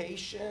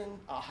occupation,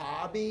 a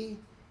hobby,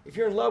 if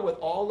you're in love with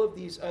all of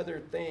these other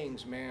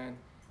things, man,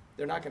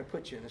 they're not going to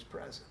put you in his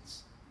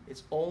presence.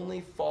 It's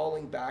only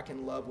falling back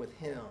in love with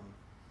him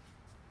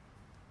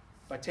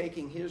by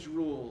taking his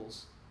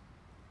rules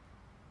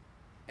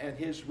and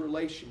his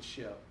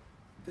relationship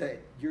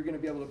that you're going to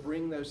be able to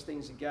bring those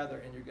things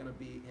together and you're going to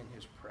be in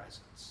his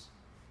presence.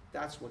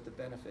 That's what the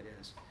benefit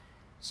is.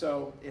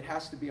 So it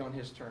has to be on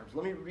his terms.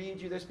 Let me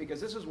read you this because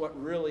this is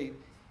really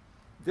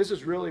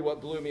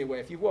what blew me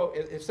away.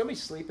 If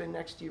somebody's sleeping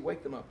next to you,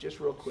 wake them up just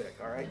real quick,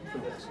 all right, for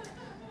this.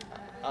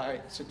 All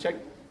right, so check.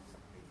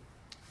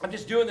 I'm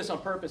just doing this on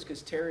purpose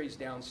because Terry's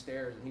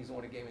downstairs and he's the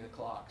one who gave me the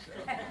clock. So.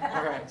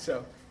 All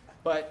right,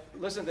 but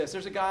listen to this.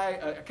 There's a guy,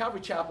 a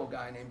Calvary Chapel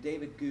guy named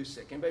David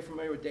Gusick. Anybody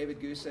familiar with David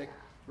Gusick?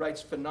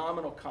 Writes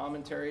phenomenal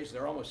commentaries.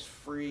 They're almost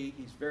free.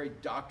 He's very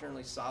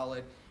doctrinally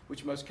solid,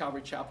 which most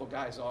Calvary Chapel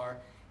guys are.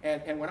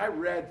 And when I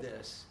read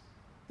this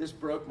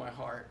broke my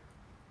heart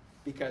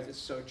because it's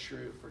so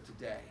true for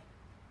today.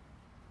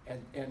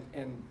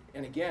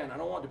 And again, I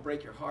don't want to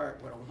break your heart.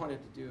 What I wanted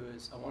to do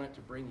is I wanted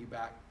to bring you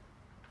back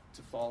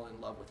to fall in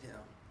love with him.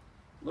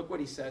 Look what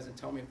he says and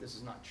tell me if this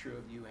is not true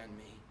of you and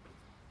me.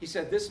 He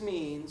said, this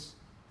means,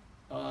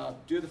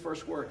 do the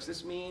first works.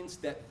 This means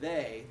that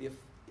the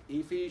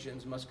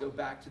Ephesians, must go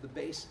back to the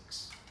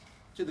basics,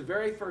 to the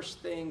very first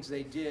things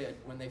they did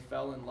when they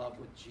fell in love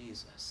with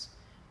Jesus.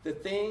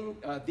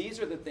 These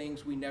are the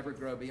things we never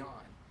grow beyond.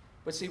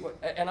 But see,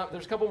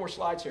 there's a couple more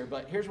slides here,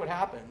 but here's what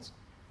happens.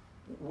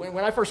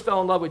 When I first fell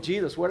in love with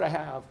Jesus, what did I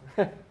have?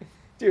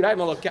 Dude, I had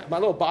my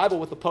little Bible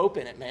with the Pope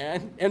in it,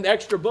 man, and the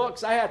extra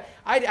books. I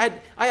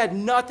had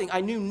nothing.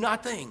 I knew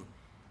nothing.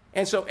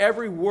 And so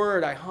every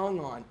word I hung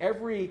on,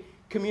 every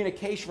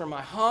communication from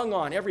I hung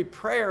on, every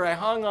prayer I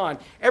hung on,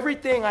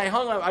 everything I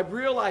hung on, I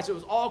realized it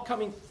was all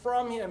coming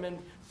from him and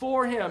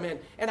for him,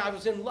 and I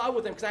was in love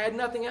with him because I had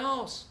nothing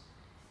else.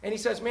 And he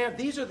says, man,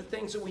 these are the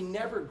things that we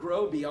never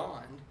grow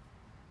beyond.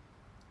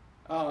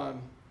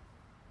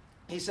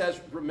 He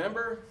says,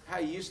 remember how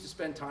you used to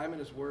spend time in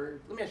his word?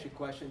 Let me ask you a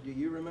question. Do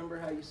you remember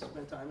how you used to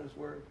spend time in his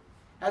word?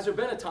 Has there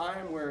been a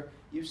time where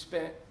you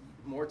spent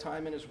more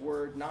time in his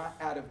word, not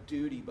out of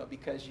duty, but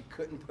because you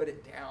couldn't put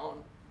it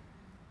down?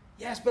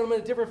 Yes, but I'm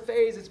in a different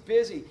phase. It's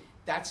busy.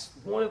 That's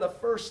one of the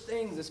first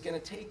things that's going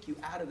to take you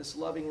out of this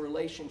loving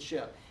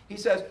relationship. He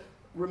says,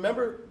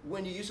 remember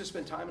when you used to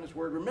spend time in his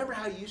word? Remember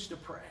how you used to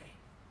pray?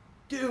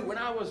 Dude, when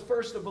I was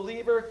first a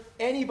believer,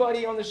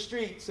 anybody on the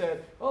street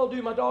said, oh,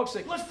 dude, my dog's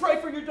sick. Let's pray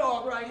for your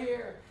dog right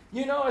here.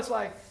 You know, it's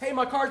like, hey,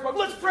 my car's broke.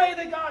 Let's pray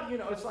to God. You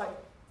know, it's like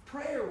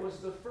prayer was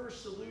the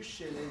first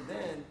solution.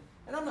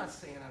 And I'm not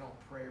saying I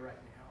don't pray right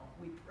now.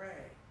 We pray.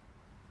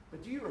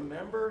 But do you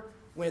remember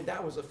when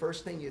that was the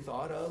first thing you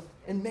thought of?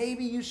 And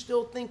maybe you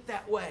still think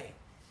that way.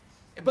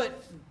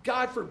 But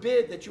God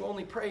forbid that you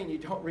only pray and you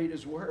don't read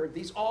his word.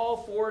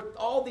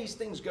 All these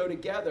things go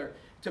together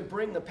to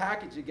bring the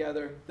package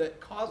together that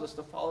cause us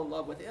to fall in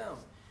love with him.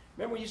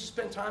 Remember when you used to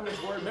spend time in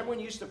his word? Remember when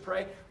you used to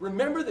pray?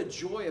 Remember the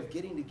joy of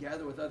getting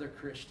together with other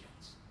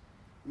Christians.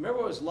 Remember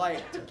what it was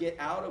like to get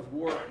out of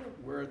work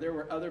where there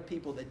were other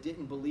people that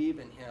didn't believe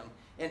in him,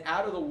 and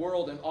out of the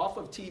world and off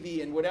of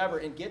TV and whatever,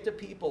 and get to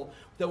people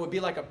that would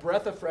be like a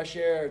breath of fresh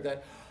air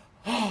that,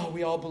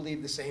 we all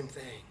believe the same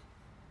thing.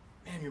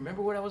 Man, you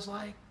remember what I was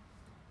like?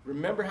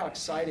 Remember how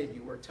excited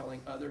you were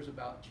telling others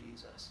about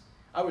Jesus.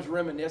 I was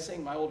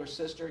reminiscing, my older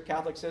sister,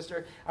 Catholic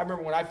sister. I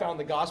remember when I found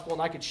the gospel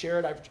and I could share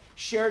it. I've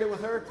shared it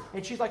with her.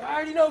 And she's like, I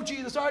already know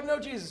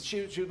Jesus.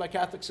 She was my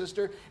Catholic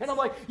sister. And I'm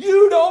like,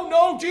 you don't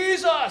know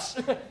Jesus.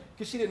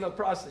 Because she didn't know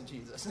Protestant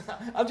Jesus.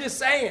 I'm just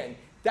saying,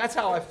 that's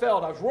how I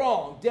felt. I was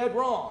wrong, dead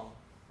wrong.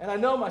 And I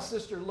know my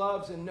sister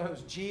loves and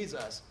knows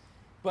Jesus.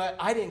 But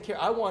I didn't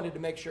care. I wanted to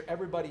make sure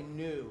everybody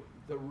knew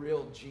the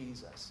real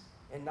Jesus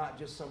and not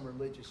just some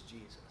religious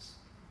Jesus.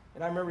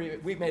 And I remember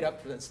we've made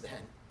up for this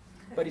then.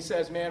 But he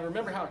says, man,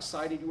 remember how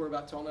excited you were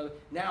about telling others?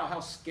 Now, how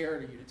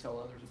scared are you to tell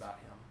others about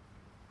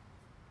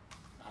him?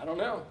 I don't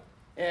know.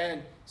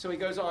 And so he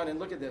goes on, and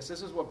look at this.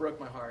 This is what broke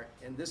my heart.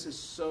 And this is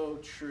so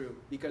true.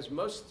 Because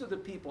most of the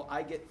people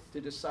I get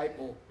to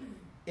disciple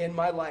in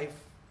my life,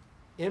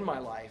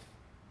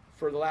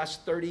 for the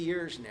last 30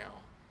 years now,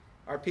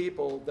 are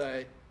people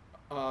that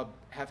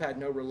have had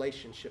no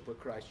relationship with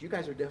Christ. You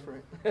guys are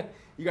different.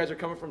 You guys are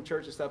coming from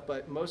church and stuff,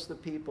 but most of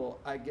the people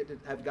I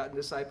have gotten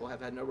disciple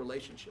have had no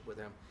relationship with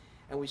him.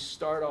 And we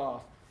start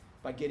off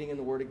by getting in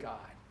the Word of God,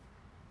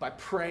 by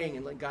praying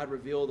and letting God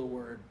reveal the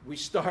Word. We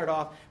start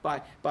off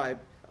by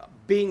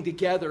being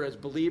together as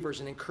believers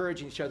and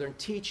encouraging each other and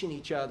teaching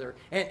each other,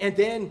 and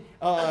then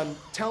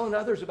telling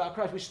others about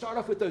Christ. We start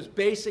off with those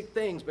basic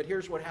things, but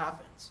here's what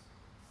happens.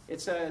 It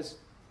says,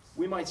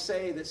 we might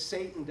say that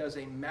Satan does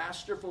a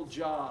masterful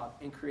job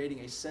in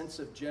creating a sense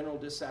of general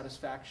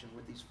dissatisfaction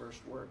with these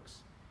first works.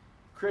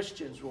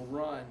 Christians will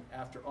run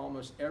after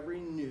almost every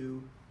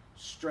new,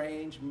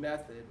 strange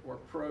method or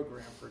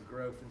program for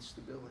growth and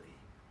stability.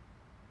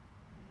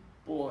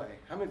 Boy,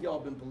 how many of y'all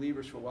have been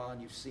believers for a while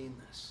and you've seen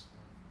this?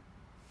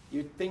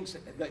 You think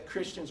that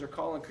Christians are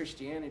calling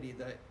Christianity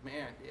that,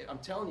 man, I'm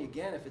telling you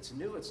again, if it's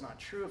new, it's not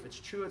true. If it's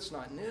true, it's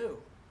not new.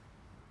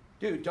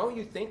 Dude, don't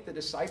you think the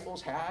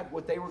disciples had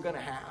what they were going to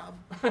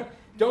have?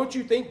 Don't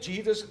you think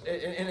Jesus,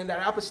 and in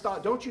that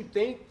apostolic, don't you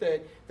think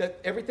that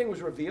everything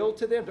was revealed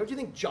to them? Don't you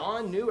think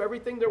John knew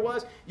everything there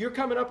was? You're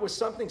coming up with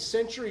something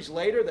centuries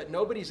later that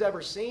nobody's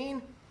ever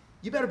seen?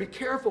 You better be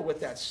careful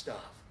with that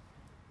stuff.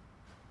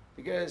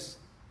 Because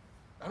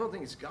I don't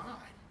think it's God.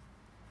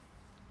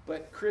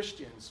 But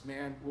Christians,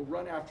 man, will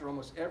run after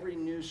almost every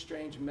new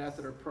strange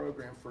method or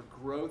program for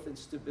growth and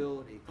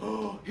stability.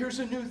 Oh, here's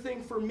a new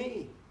thing for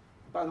me.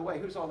 By the way,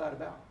 who's all that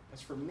about?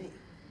 That's for me.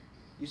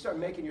 You start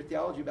making your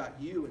theology about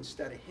you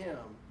instead of him,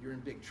 you're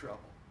in big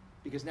trouble.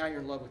 Because now you're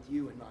in love with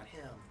you and not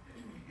him.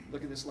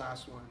 Look at this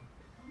last one.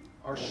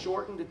 Our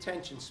shortened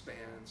attention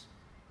spans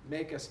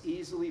make us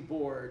easily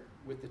bored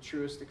with the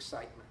truest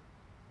excitement.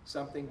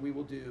 Something we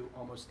will do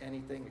almost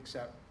anything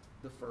except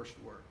the first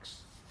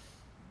works.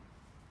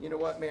 You know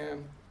what,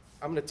 man?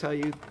 I'm going to tell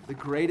you, the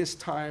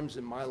greatest times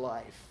in my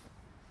life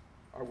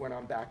are when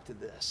I'm back to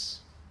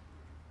this.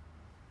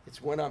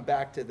 It's when I'm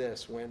back to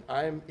this, when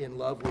I'm in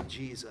love with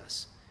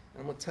Jesus. And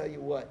I'm going to tell you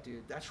what,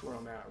 dude, that's where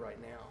I'm at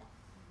right now.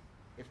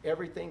 If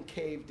everything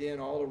caved in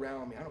all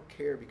around me, I don't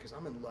care because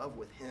I'm in love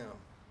with him.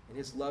 And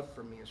his love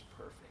for me is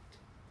perfect.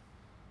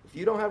 If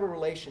you don't have a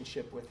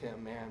relationship with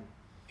him, man,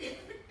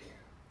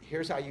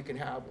 here's how you can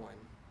have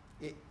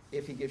one.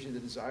 If he gives you the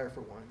desire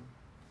for one.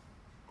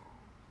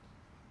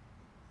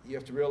 You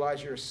have to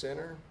realize you're a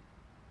sinner,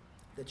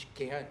 that you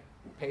can't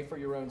pay for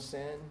your own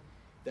sin,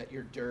 that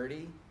you're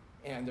dirty,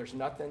 and there's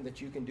nothing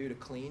that you can do to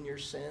clean your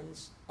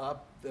sins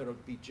up that'll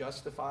be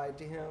justified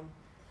to him.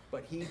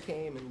 But he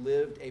came and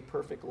lived a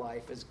perfect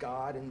life as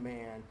God and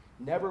man,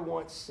 never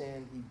once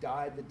sinned. He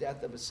died the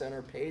death of a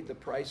sinner, paid the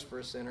price for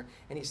a sinner,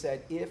 and he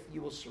said, if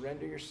you will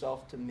surrender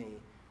yourself to me,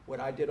 what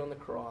I did on the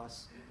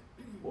cross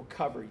will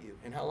cover you.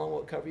 And how long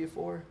will it cover you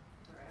for?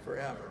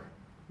 Forever.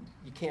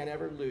 You can't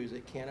ever lose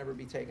it, can't ever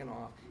be taken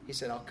off. He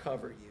said, I'll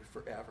cover you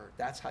forever.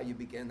 That's how you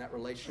begin that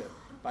relationship,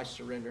 by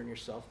surrendering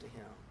yourself to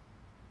him.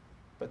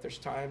 But there's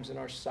times in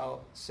our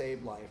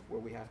saved life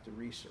where we have to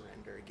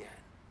resurrender again.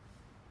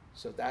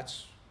 So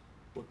that's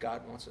what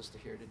God wants us to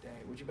hear today.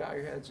 Would you bow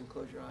your heads and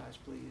close your eyes,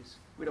 please?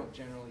 We don't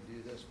generally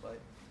do this, but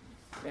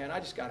man, I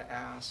just got to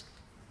ask,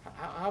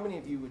 how many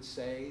of you would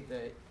say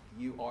that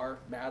you are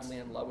madly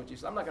in love with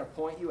Jesus? I'm not going to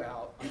point you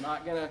out. I'm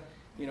not going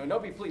to,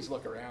 nobody please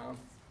look around.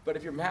 But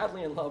if you're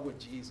madly in love with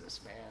Jesus,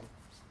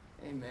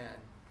 man, amen.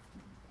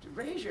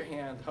 Raise your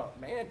hand up,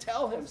 man.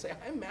 Tell him, say,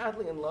 I'm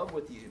madly in love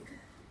with you.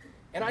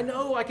 And I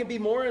know I can be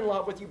more in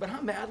love with you, but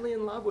I'm madly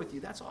in love with you.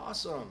 That's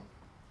awesome.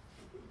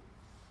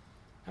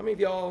 How many of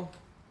y'all,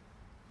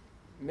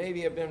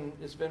 maybe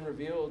it's been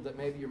revealed that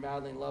maybe you're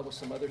madly in love with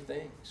some other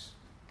things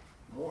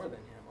more than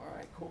him? All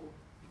right, cool.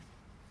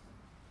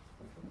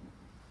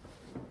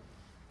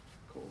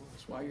 Cool,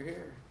 that's why you're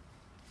here.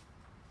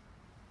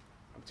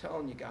 I'm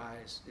telling you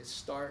guys, it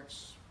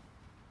starts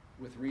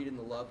with reading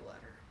the love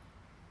letter,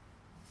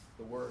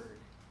 the Word.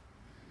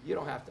 You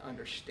don't have to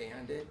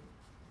understand it.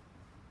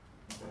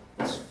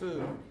 It's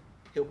food.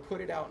 He'll put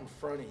it out in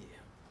front of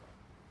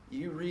you.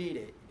 You read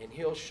it, and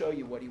he'll show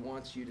you what he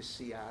wants you to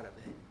see out of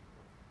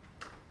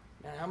it.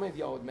 Man, how many of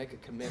y'all would make a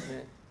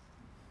commitment,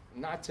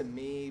 not to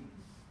me,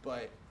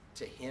 but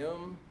to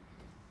him,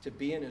 to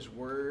be in his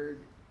Word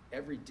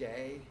every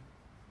day,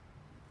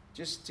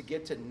 just to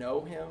get to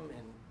know him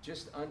and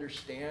just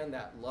understand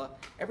that love?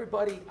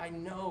 Everybody I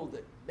know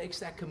that makes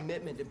that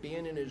commitment to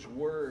being in his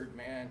Word,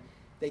 man,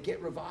 they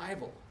get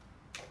revival.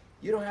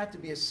 You don't have to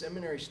be a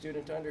seminary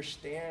student to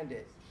understand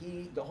it.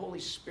 The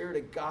Holy Spirit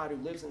of God who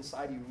lives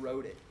inside you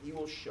wrote it. He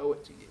will show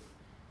it to you.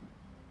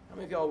 How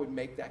many of y'all would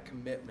make that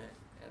commitment?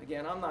 And And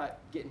again, I'm not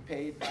getting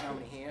paid by how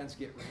many hands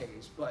get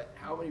raised, but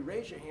how many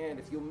raise your hand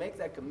if you'll make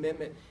that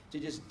commitment to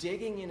just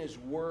digging in His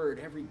Word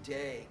every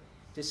day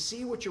to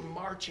see what your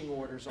marching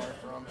orders are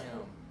from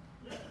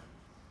Him.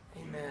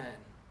 Amen.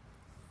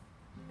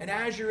 And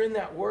as you're in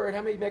that Word,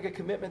 how many make a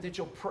commitment that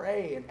you'll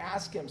pray and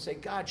ask Him, say,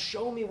 God,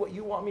 show me what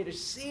you want me to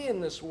see in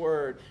this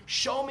Word.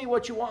 Show me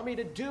what you want me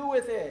to do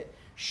with it.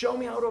 Show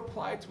me how to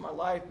apply it to my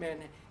life, man,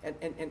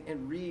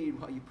 and read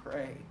while you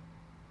pray.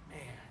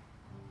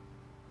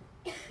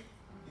 Man.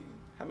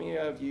 How many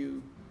of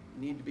you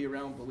need to be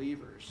around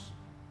believers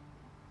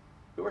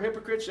who are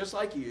hypocrites just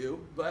like you,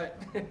 but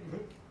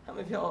how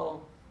many of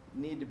y'all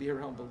need to be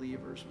around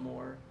believers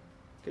more?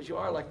 Because you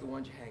are like the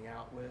ones you hang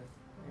out with.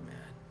 Amen.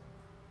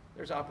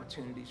 There's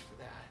opportunities for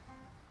that.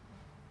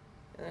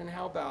 And then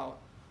how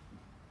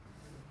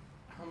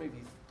many of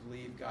you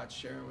believe God's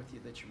sharing with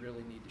you that you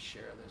really need to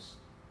share this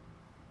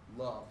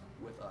love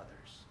with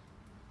others?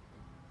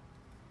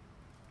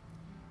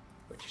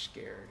 But you're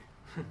scared.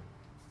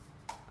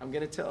 I'm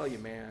going to tell you,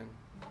 man,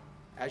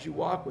 as you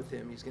walk with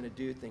Him, He's going to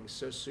do things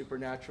so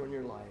supernatural in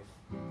your life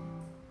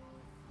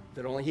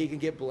that only He can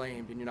get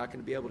blamed, and you're not going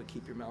to be able to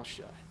keep your mouth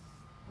shut.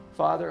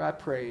 Father, I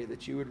pray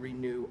that you would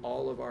renew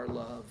all of our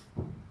love,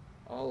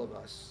 all of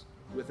us,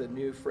 with a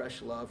new,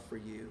 fresh love for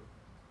you.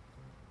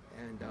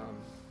 And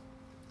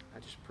I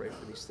just pray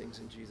for these things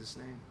in Jesus'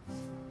 name.